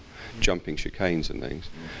fun, jumping chicanes and things.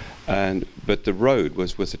 But the road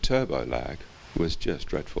was with the turbo lag was just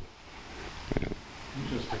dreadful.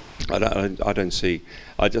 I don't see.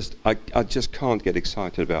 I just can't get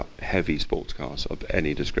excited about heavy sports cars of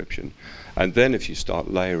any description. And then if you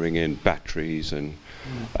start layering in batteries and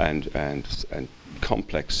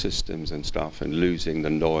complex systems and stuff, and losing the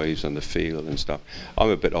noise and the feel and stuff, I'm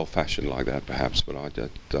a bit old-fashioned like that, perhaps, but I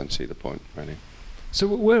don't see the point really. So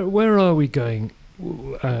where are we going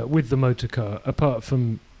with the motor car, apart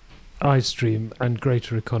from iStream and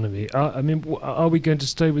greater economy? Are we going to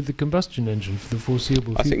stay with the combustion engine for the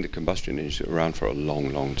foreseeable future? I think the combustion engine is around for a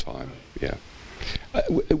long, long time. Yeah.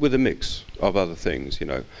 With a mix of other things,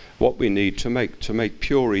 what we need to make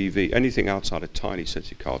pure EV, anything outside a tiny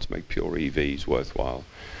city car, to make pure EVs worthwhile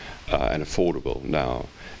and affordable now,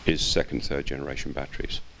 is second, third generation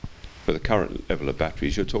batteries. For the current level of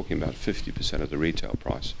batteries, you're talking about 50% of the retail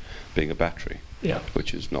price being a battery,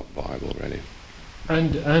 which is not viable really.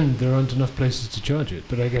 And there aren't enough places to charge it,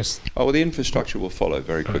 but I guess... Oh, well, the infrastructure will follow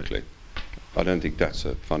very quickly. I don't think that's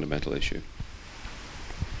a fundamental issue.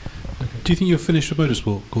 Okay. Do you think you're finished with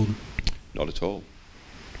motorsport, Gordon? Not at all.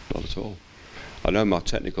 Not at all. I know my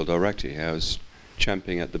technical director here is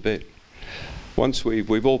champing at the bit. Once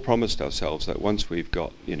we've all promised ourselves that once we've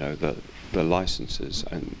got the licenses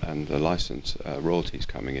and the license royalties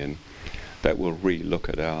coming in, that we'll re-look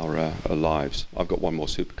at our lives. I've got one more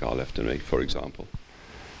supercar left in me, for example.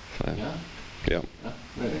 So, yeah.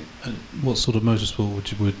 Really? And what sort of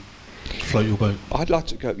motorsport would float your boat? I'd like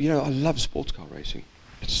to go. I love sports car racing.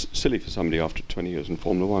 It's silly for somebody after 20 years in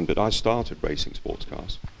Formula 1, but I started racing sports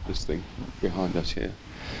cars. This thing behind us here,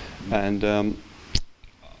 and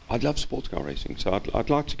I'd love sports car racing. So I'd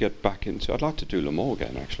like to get back into. I'd like to do Le Mans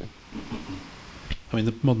again, actually. I mean,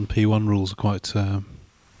 the modern P1 rules are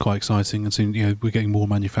quite exciting, and soon we're getting more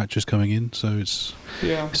manufacturers coming in, so it's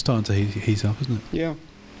starting to heat up, isn't it? Yeah.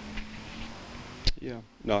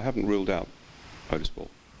 No, I haven't ruled out motorsport.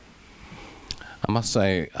 I must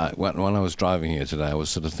say, when I was driving here today, I was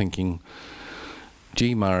sort of thinking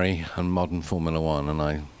G. Murray and modern Formula 1, and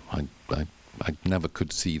I never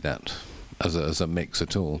could see that as a mix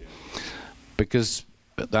at all, because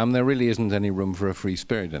there really isn't any room for a free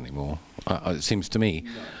spirit anymore, it seems to me.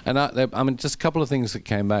 And I mean, just a couple of things that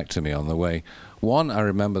came back to me on the way. One, I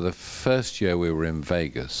remember the first year we were in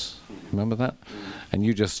Vegas. Remember that? And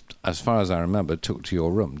you just, as far as I remember, took to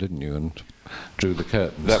your room, didn't you, and drew the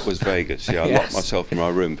curtains. That was Vegas, yeah. I locked myself in my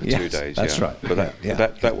room for 2 days. That's right. But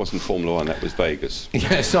that wasn't Formula 1, that was Vegas.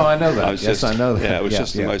 Yes, I know that. I know that. Yeah, it was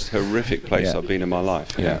just the most horrific place I've been in my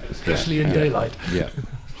life. Especially in daylight. Yeah.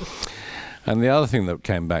 And the other thing that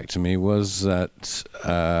came back to me was that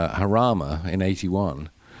Harama in '81,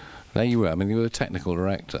 there you were. I mean, you were the technical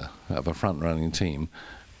director of a front-running team,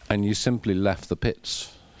 and you simply left the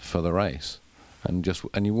pits for the race, and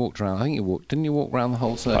you walked around. I think didn't you walk around the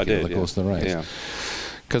whole circuit over the course of the race? Yeah.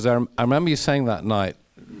 Because I remember you saying that night,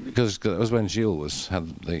 because it was when Gilles had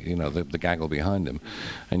the gaggle behind him,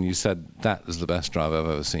 and you said that is the best drive I've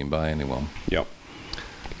ever seen by anyone. Yep.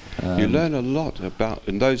 You learn a lot about,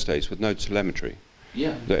 in those days with no telemetry.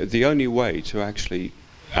 Yeah. The only way to actually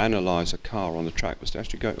analyse a car on the track was to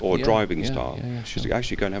actually go, or driving style, was to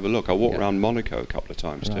actually go and have a lock. I walked around Monaco a couple of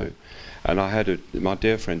times too, and I had my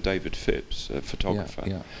dear friend David Phipps, a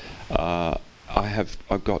photographer.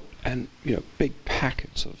 I've got big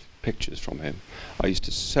packets of pictures from him. I used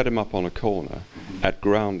to set him up on a corner at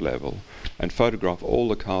ground level and photograph all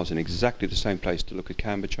the cars in exactly the same place to look at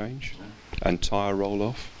camber change and tyre roll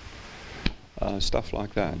off, stuff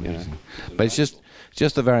like that. Amazing. But it's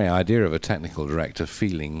just the very idea of a technical director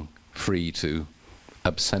feeling free to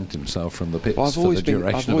absent himself from the pits for the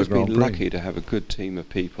duration of a Grand Prix. I've always been lucky to have a good team of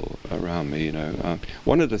people around me.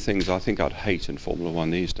 One of the things I think I'd hate in Formula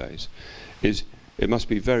One these days is it must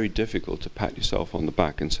be very difficult to pat yourself on the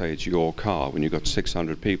back and say it's your car when you've got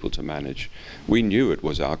 600 people to manage. We knew it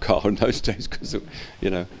was our car in those days because,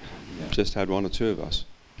 just had one or two of us.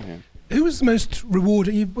 Yeah. Who was the most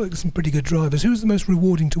rewarding? You've worked with some pretty good drivers. Who was the most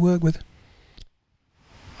rewarding to work with?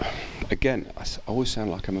 Again, I always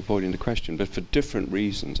sound like I'm avoiding the question, but for different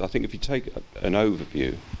reasons. I think if you take an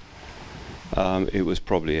overview, it was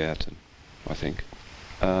probably Ayrton, I think.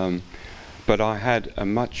 But I had a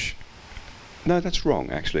much... No, that's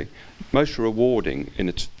wrong, actually. Most rewarding in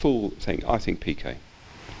its full thing, I think Piquet,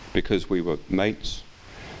 because we were mates.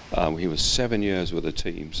 He was 7 years with the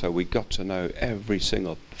team, so we got to know every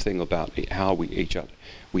single thing about how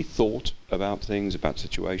we thought about things, about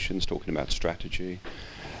situations, talking about strategy.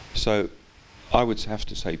 So I would have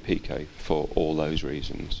to say Piquet for all those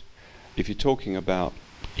reasons. If you're talking about,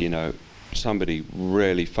 somebody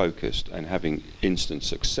really focused and having instant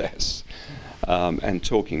success, and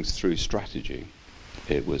talking through strategy,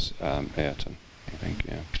 it was Ayrton, I think,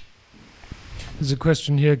 yeah. There's a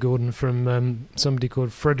question here, Gordon, from somebody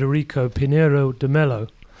called Federico Pinheiro de Mello.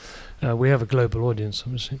 We have a global audience,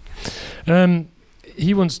 obviously.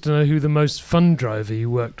 He wants to know who the most fun driver you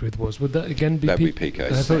worked with was. Would that again be That'd be Piquet.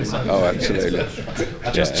 Oh, absolutely.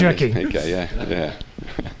 Just checking. Okay, yeah.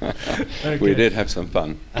 Okay. We did have some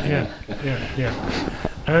fun. Yeah.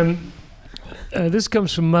 This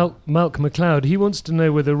comes from Malcolm McLeod. He wants to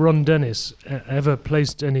know whether Ron Dennis ever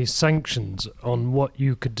placed any sanctions on what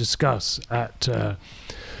you could discuss at,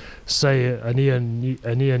 say, an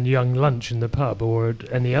Ian Young lunch in the pub or at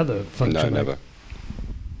any other function. No, never.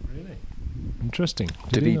 Really? Interesting.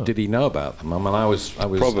 Did he know about them? I mean, I was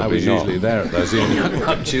Probably usually not. there at those Ian Young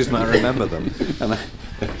lunches, and I remember them, and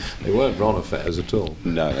they weren't Ron affairs at all.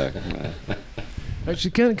 No.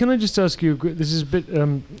 Actually, can I just ask you? This is a bit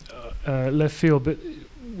left field, but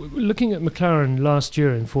looking at McLaren last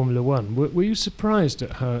year in Formula One, were you surprised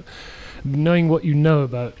at how, knowing what you know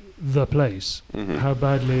about the place, how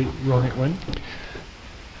badly wrong it went?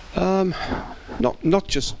 Not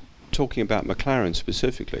just talking about McLaren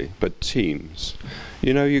specifically, but teams.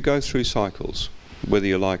 You go through cycles, whether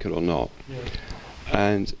you like it or not. Yeah.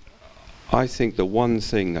 And I think the one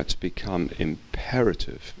thing that's become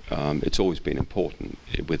imperative, it's always been important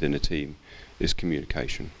within a team, is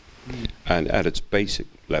communication. And at its basic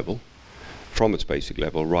level, from its basic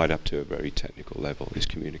level right up to a very technical level, is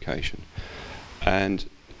communication. And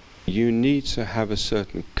you need to have a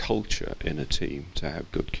certain culture in a team to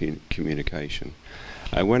have good communication.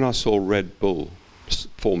 And when I saw Red Bull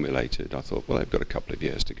formulated, I thought, well, they've got a couple of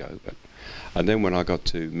years to go. And then when I got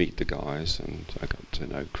to meet the guys, and I got to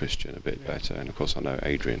know Christian a bit better, and of course I know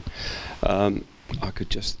Adrian, I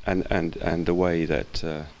could just, and the way that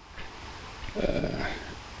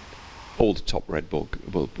all the top Red Bull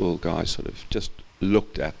guys sort of just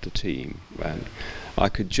looked at the team, and I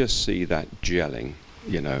could just see that gelling,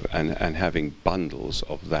 and having bundles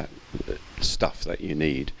of that stuff that you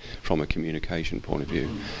need from a communication point of view.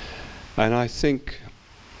 And I think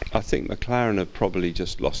McLaren have probably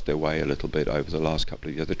just lost their way a little bit over the last couple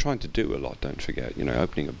of years. They're trying to do a lot, don't forget,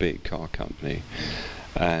 opening a big car company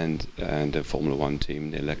and a Formula One team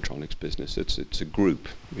in the electronics business. It's a group,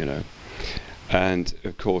 and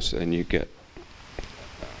of course, then you get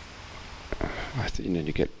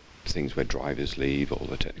you get things where drivers leave or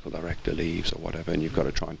the technical director leaves or whatever, and you've got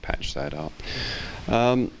to try and patch that up.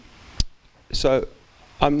 So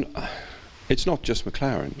it's not just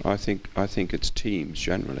McLaren. I think it's teams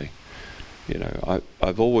generally.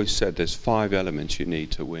 I've always said there's 5 elements you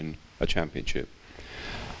need to win a championship.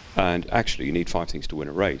 And actually you need 5 things to win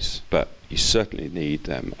a race, but you certainly need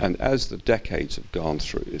them. And as the decades have gone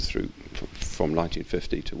through from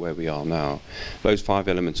 1950 to where we are now, those 5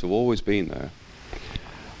 elements have always been there.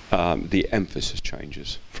 the emphasis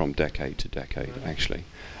changes from decade to decade, actually.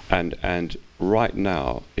 And right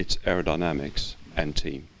now, it's aerodynamics and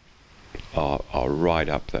team are right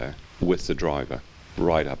up there with the driver,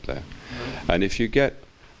 right up there. And if you get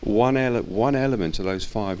one element of those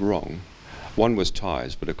 5 wrong, one was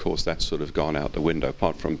tyres, but of course that's sort of gone out the window,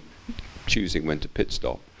 apart from choosing when to pit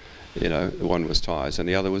stop. One was tyres and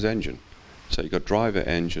the other was engine. So you've got driver,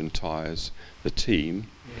 engine, tyres, the team,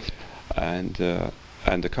 and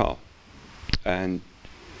the car. And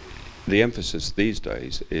the emphasis these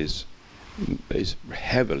days is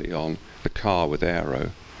heavily on the car with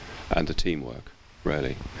aero and the teamwork,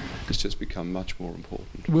 really. It's just become much more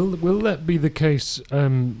important. Will that be the case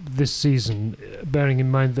this season, bearing in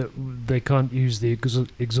mind that they can't use the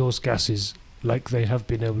exhaust gases like they have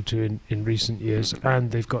been able to in recent years,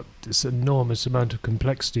 and they've got this enormous amount of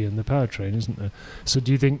complexity in the powertrain, isn't there? So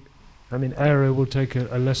do you think, aero will take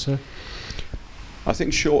a lesser... I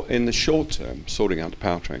think in the short term, sorting out the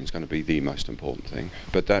powertrain is going to be the most important thing,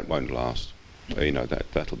 but that won't last.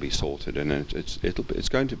 That'll be sorted, and it's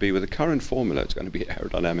going to be, with the current formula, it's going to be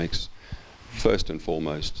aerodynamics first and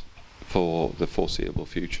foremost for the foreseeable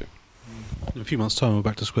future. In a few months' time, we're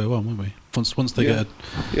back to square one, won't we? Once they get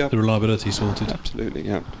the reliability sorted. Absolutely,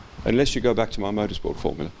 yeah. Unless you go back to my motorsport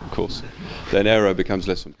formula, of course, then aero becomes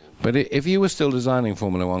less important. But if you were still designing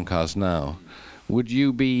Formula One cars now, would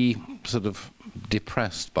you be sort of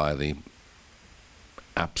depressed by the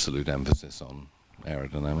absolute emphasis on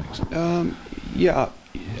aerodynamics? Yeah,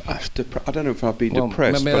 I don't know if I'd be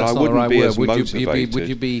depressed, but I wouldn't be as motivated. Would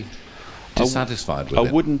you be dissatisfied with it?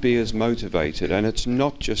 I wouldn't be as motivated, and it's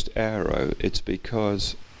not just aero. It's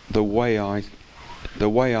because the way I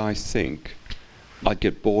think, I'd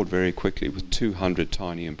get bored very quickly with 200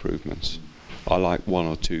 tiny improvements. I like 1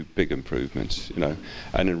 or 2 big improvements,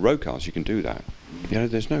 And in road cars, you can do that.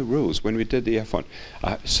 There's no rules. When we did the F1,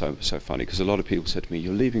 so funny, because a lot of people said to me,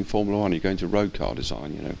 "You're leaving Formula One, you're going to road car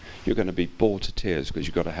design. You're going to be bored to tears because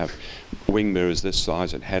you've got to have wing mirrors this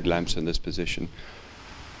size and headlamps in this position."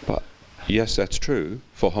 But yes, that's true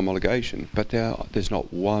for homologation, but there's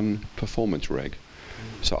not one performance reg.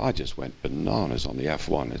 So I just went bananas on the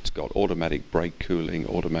F1. It's got automatic brake cooling,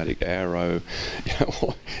 automatic aero,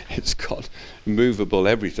 it's got movable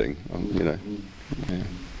everything, Yeah.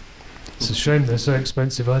 It's a shame they're so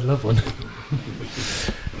expensive. I'd love one.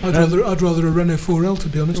 I'd rather a Renault 4L, to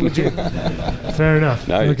be honest. Would you? Fair enough.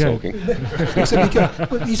 Now you're talking.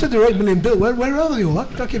 You said they're 8 million built. Where are they all?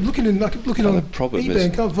 I keep looking on the problem eBay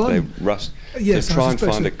and can't find them. They rust. Yes, to try and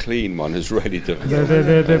find a clean one is really difficult.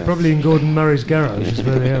 They're probably in Gordon Murray's garage, is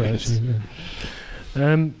where they are, actually.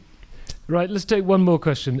 Yeah. Right, let's take one more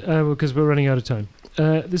question, because we're running out of time.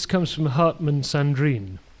 This comes from Hartman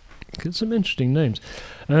Sandrine. Got some interesting names.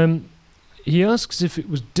 He asks if it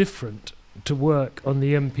was different to work on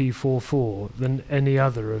the MP44 than any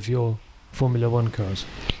other of your Formula One cars.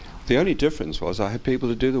 The only difference was I had people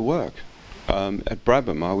to do the work. At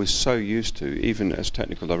Brabham, I was so used to, even as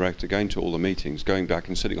technical director, going to all the meetings, going back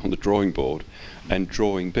and sitting on the drawing board and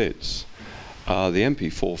drawing bits. The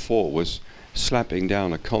MP44 was slapping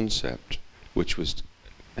down a concept, which was,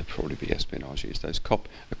 it'd probably be espionage these days,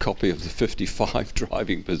 a copy of the 55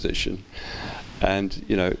 driving position, and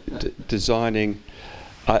designing.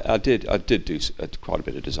 I did do quite a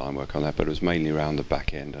bit of design work on that, but it was mainly around the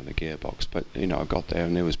back end and the gearbox. But I got there,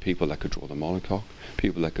 and there was people that could draw the monocoque,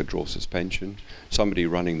 people that could draw suspension, somebody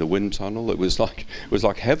running the wind tunnel. It was like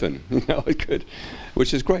heaven, it could,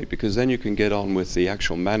 which is great, because then you can get on with the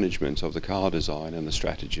actual management of the car design and the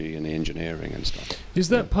strategy and the engineering and stuff. Is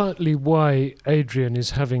that partly why Adrian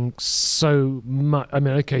is having so much?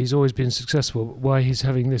 He's always been successful, but why he's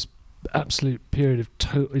having this absolute period of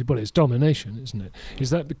it's domination, isn't it? Is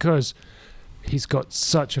that because he's got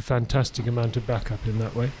such a fantastic amount of backup in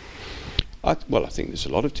that way? I think there's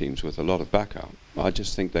a lot of teams with a lot of backup. I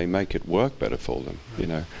just think they make it work better for them,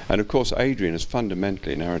 And of course, Adrian is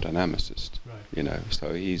fundamentally an aerodynamicist,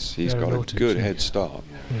 So he's got a good head start,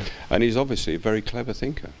 and he's obviously a very clever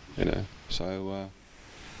thinker, So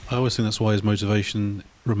I always think that's why his motivation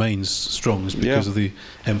remains strong, is because of the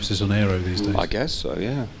emphasis on aero these days. I guess so,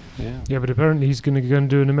 yeah. Yeah, but apparently he's going to go and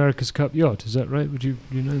do an America's Cup yacht. Is that right? Would you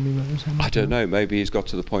know anything about this? I don't know. Maybe he's got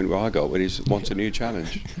to the point where I got, where he wants a new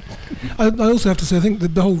challenge. I also have to say, I think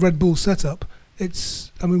that the whole Red Bull setup,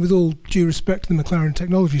 with all due respect to the McLaren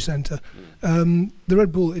Technology Centre, the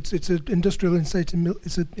Red Bull, it's an industrial estate in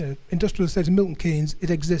Milton Keynes.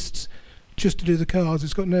 It exists just to do the cars.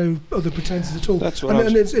 It's got no other pretenses at all. That's what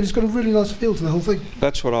and it's got a really nice feel to the whole thing.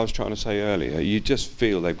 That's what I was trying to say earlier. You just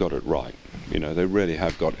feel they've got it right. They really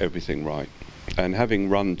have got everything right. And having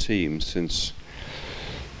run teams since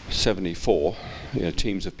 74,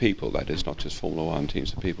 teams of people, that is, not just Formula One,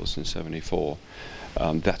 teams of people since '74.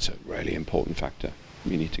 That's a really important factor.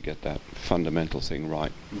 You need to get that fundamental thing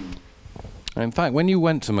right. In fact, when you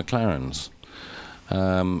went to McLaren's,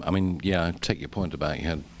 I take your point about you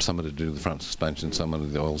had somebody to do the front suspension, somebody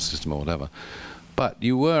the oil system or whatever, but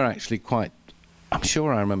you were actually quite, I'm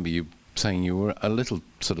sure I remember you saying you were a little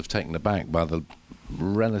sort of taken aback by the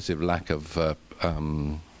relative lack of, I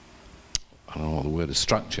don't know what the word is,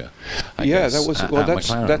 structure. I guess, that was,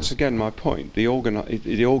 that's again my point. The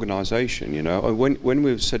organisation, when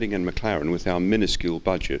we were sitting in McLaren with our minuscule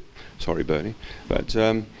budget, sorry Bernie, but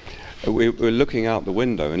we were looking out the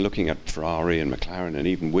window and looking at Ferrari and McLaren and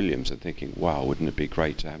even Williams and thinking, wow, wouldn't it be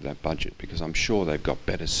great to have that budget, because I'm sure they've got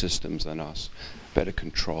better systems than us, better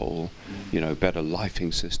control, better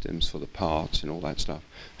lifing systems for the parts and all that stuff.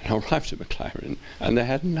 And I arrived at McLaren and they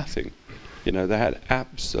had nothing. They had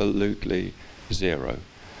absolutely zero.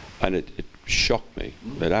 And it shocked me.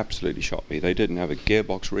 It absolutely shocked me. They didn't have a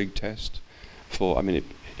gearbox rig test it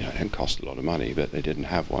didn't cost a lot of money, but they didn't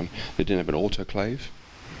have one. They didn't have an autoclave.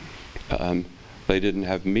 They didn't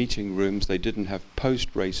have meeting rooms. They didn't have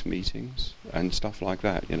post-race meetings and stuff like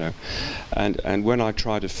that, And when I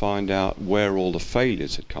tried to find out where all the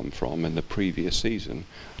failures had come from in the previous season,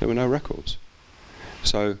 there were no records.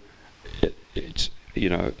 So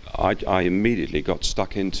I immediately got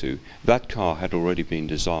stuck into that. Car had already been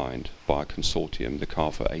designed by a consortium, the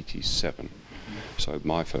car for '87. So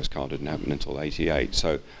my first car didn't happen until '88.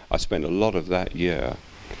 So I spent a lot of that year,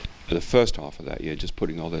 the first half of that year, just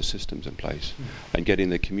putting all those systems in place and getting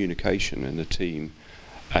the communication and the team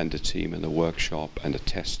in the workshop and the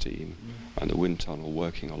test team and the wind tunnel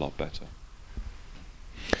working a lot better.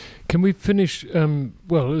 Can we finish?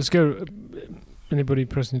 Let's go. Anybody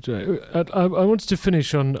pressing? I wanted to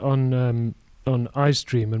finish on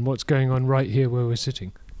iStream and what's going on right here where we're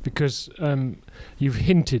sitting, because you've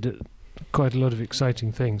hinted at quite a lot of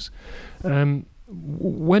exciting things.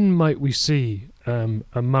 When might we see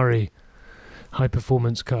a Murray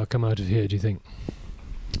high-performance car come out of here, do you think?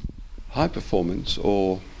 High performance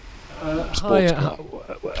or sports car?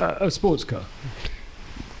 A sports car.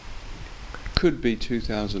 Could be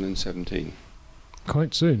 2017.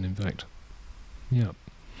 Quite soon, in fact. Yeah.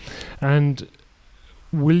 And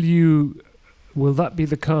will that be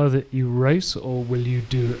the car that you race, or will you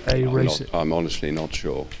do a race? I'm honestly not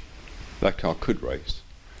sure. That car could race.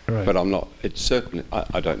 Right. But I'm not. It's certainly.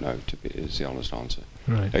 I don't know. Is the honest answer.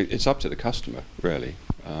 Right. It's up to the customer, really.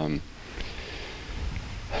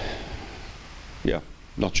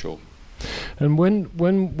 Not sure. And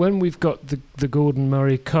when we've got the Gordon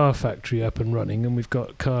Murray car factory up and running, and we've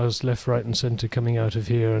got cars left, right, and centre coming out of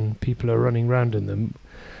here, and people are running round in them,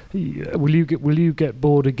 will you get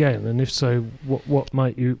bored again? And if so, what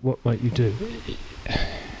might you do?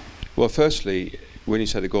 Well, firstly, when you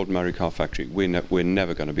say the Gordon Murray car factory, we're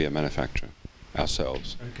never going to be a manufacturer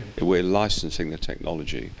ourselves. Okay. We're licensing the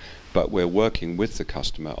technology, but we're working with the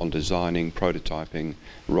customer on designing, prototyping,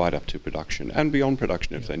 right up to production, and beyond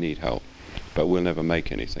production if they need help. But we'll never make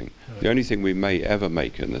anything. Right. The only thing we may ever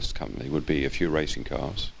make in this company would be a few racing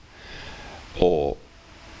cars, or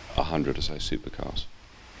 100 or so supercars.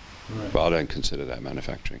 Right. But I don't consider that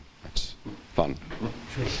manufacturing. That's fun.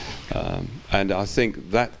 Sure. And I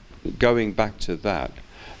think that, going back to that,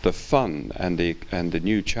 the fun and the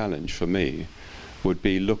new challenge for me would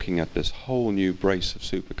be looking at this whole new brace of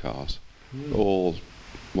supercars, all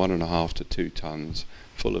 1.5 to 2 tons,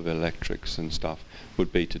 full of electrics and stuff,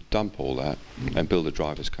 would be to dump all that and build a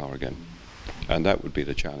driver's car again. And that would be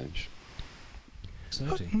the challenge.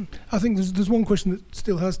 Exciting. I think there's one question that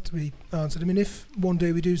still has to be answered. I mean, if one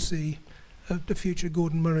day we do see the future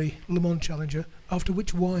Gordon Murray Le Mans Challenger, after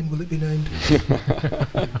which wine will it be named?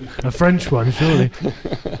 A French one, surely.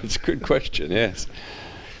 It's a good question. Yes,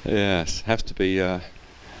 have to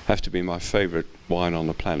be my favourite wine on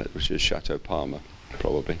the planet, which is Chateau Parma,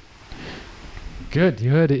 probably. Good,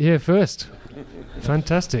 you heard it here first.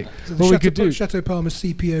 Fantastic. So what we could do, Chateau Parma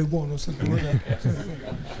CPO1 or something like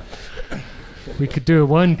that. We could do a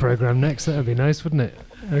wine programme next. That would be nice, wouldn't it?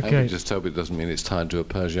 Okay. I just hope it doesn't mean it's tied to a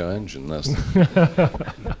Peugeot engine. That's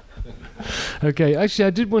okay. Actually, I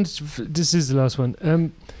did want to. This is the last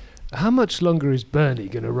one. How much longer is Bernie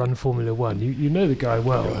going to run Formula One? You know the guy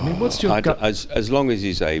well. I mean, what's your gut? As long as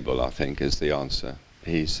he's able, I think, is the answer.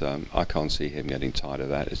 He's. I can't see him getting tired of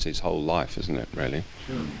that. It's his whole life, isn't it? Really.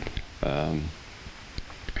 Sure.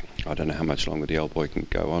 I don't know how much longer the old boy can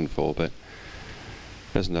go on for, but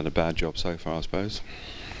he hasn't done a bad job so far, I suppose.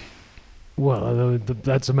 Well,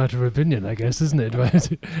 that's a matter of opinion, I guess, isn't it?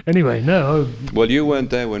 Anyway, no. Well, you weren't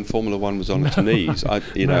there when Formula One was on its knees. I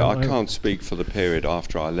can't speak for the period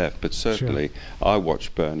after I left, but certainly I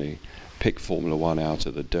watched Bernie pick Formula One out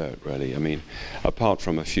of the dirt, really. I mean, apart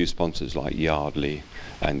from a few sponsors like Yardley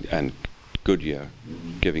and Goodyear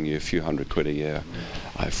giving you a few £100 a year,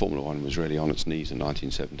 Formula One was really on its knees in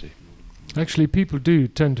 1970. Actually, people do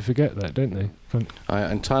tend to forget that, don't they? I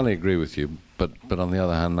entirely agree with you, but on the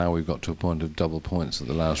other hand, now we've got to a point of double points at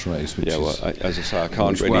the last race, which as I say, I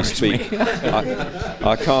can't really speak.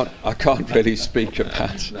 I can't really speak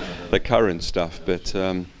about the current stuff, but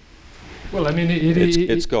well, I mean,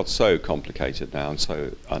 it's got so complicated now, and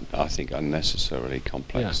so I think unnecessarily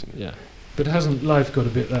complex. Yeah. But hasn't life got a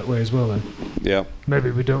bit that way as well, then? Yeah. Maybe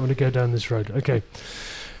we don't want to go down this road. Okay.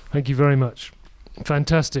 Thank you very much.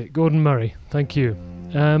 Fantastic. Gordon Murray, thank you.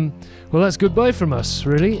 Well, that's goodbye from us,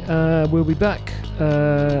 really. We'll be back,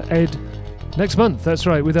 Ed, next month. That's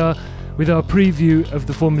right, with our preview of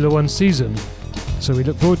the Formula One season. So we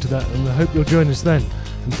look forward to that, and I hope you'll join us then.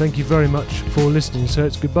 And thank you very much for listening. So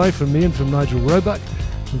it's goodbye from me and from Nigel Roebuck,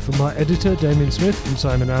 and from my editor, Damien Smith, from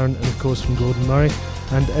Simon Aaron, and of course from Gordon Murray,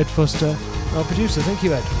 and Ed Foster, our producer. Thank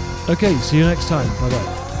you, Ed. Okay, see you next time.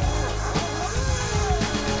 Bye-bye.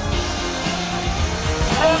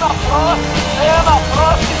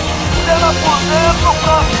 Cena por dentro,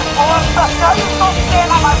 França, força, que aí não tem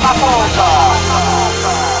mais a volta.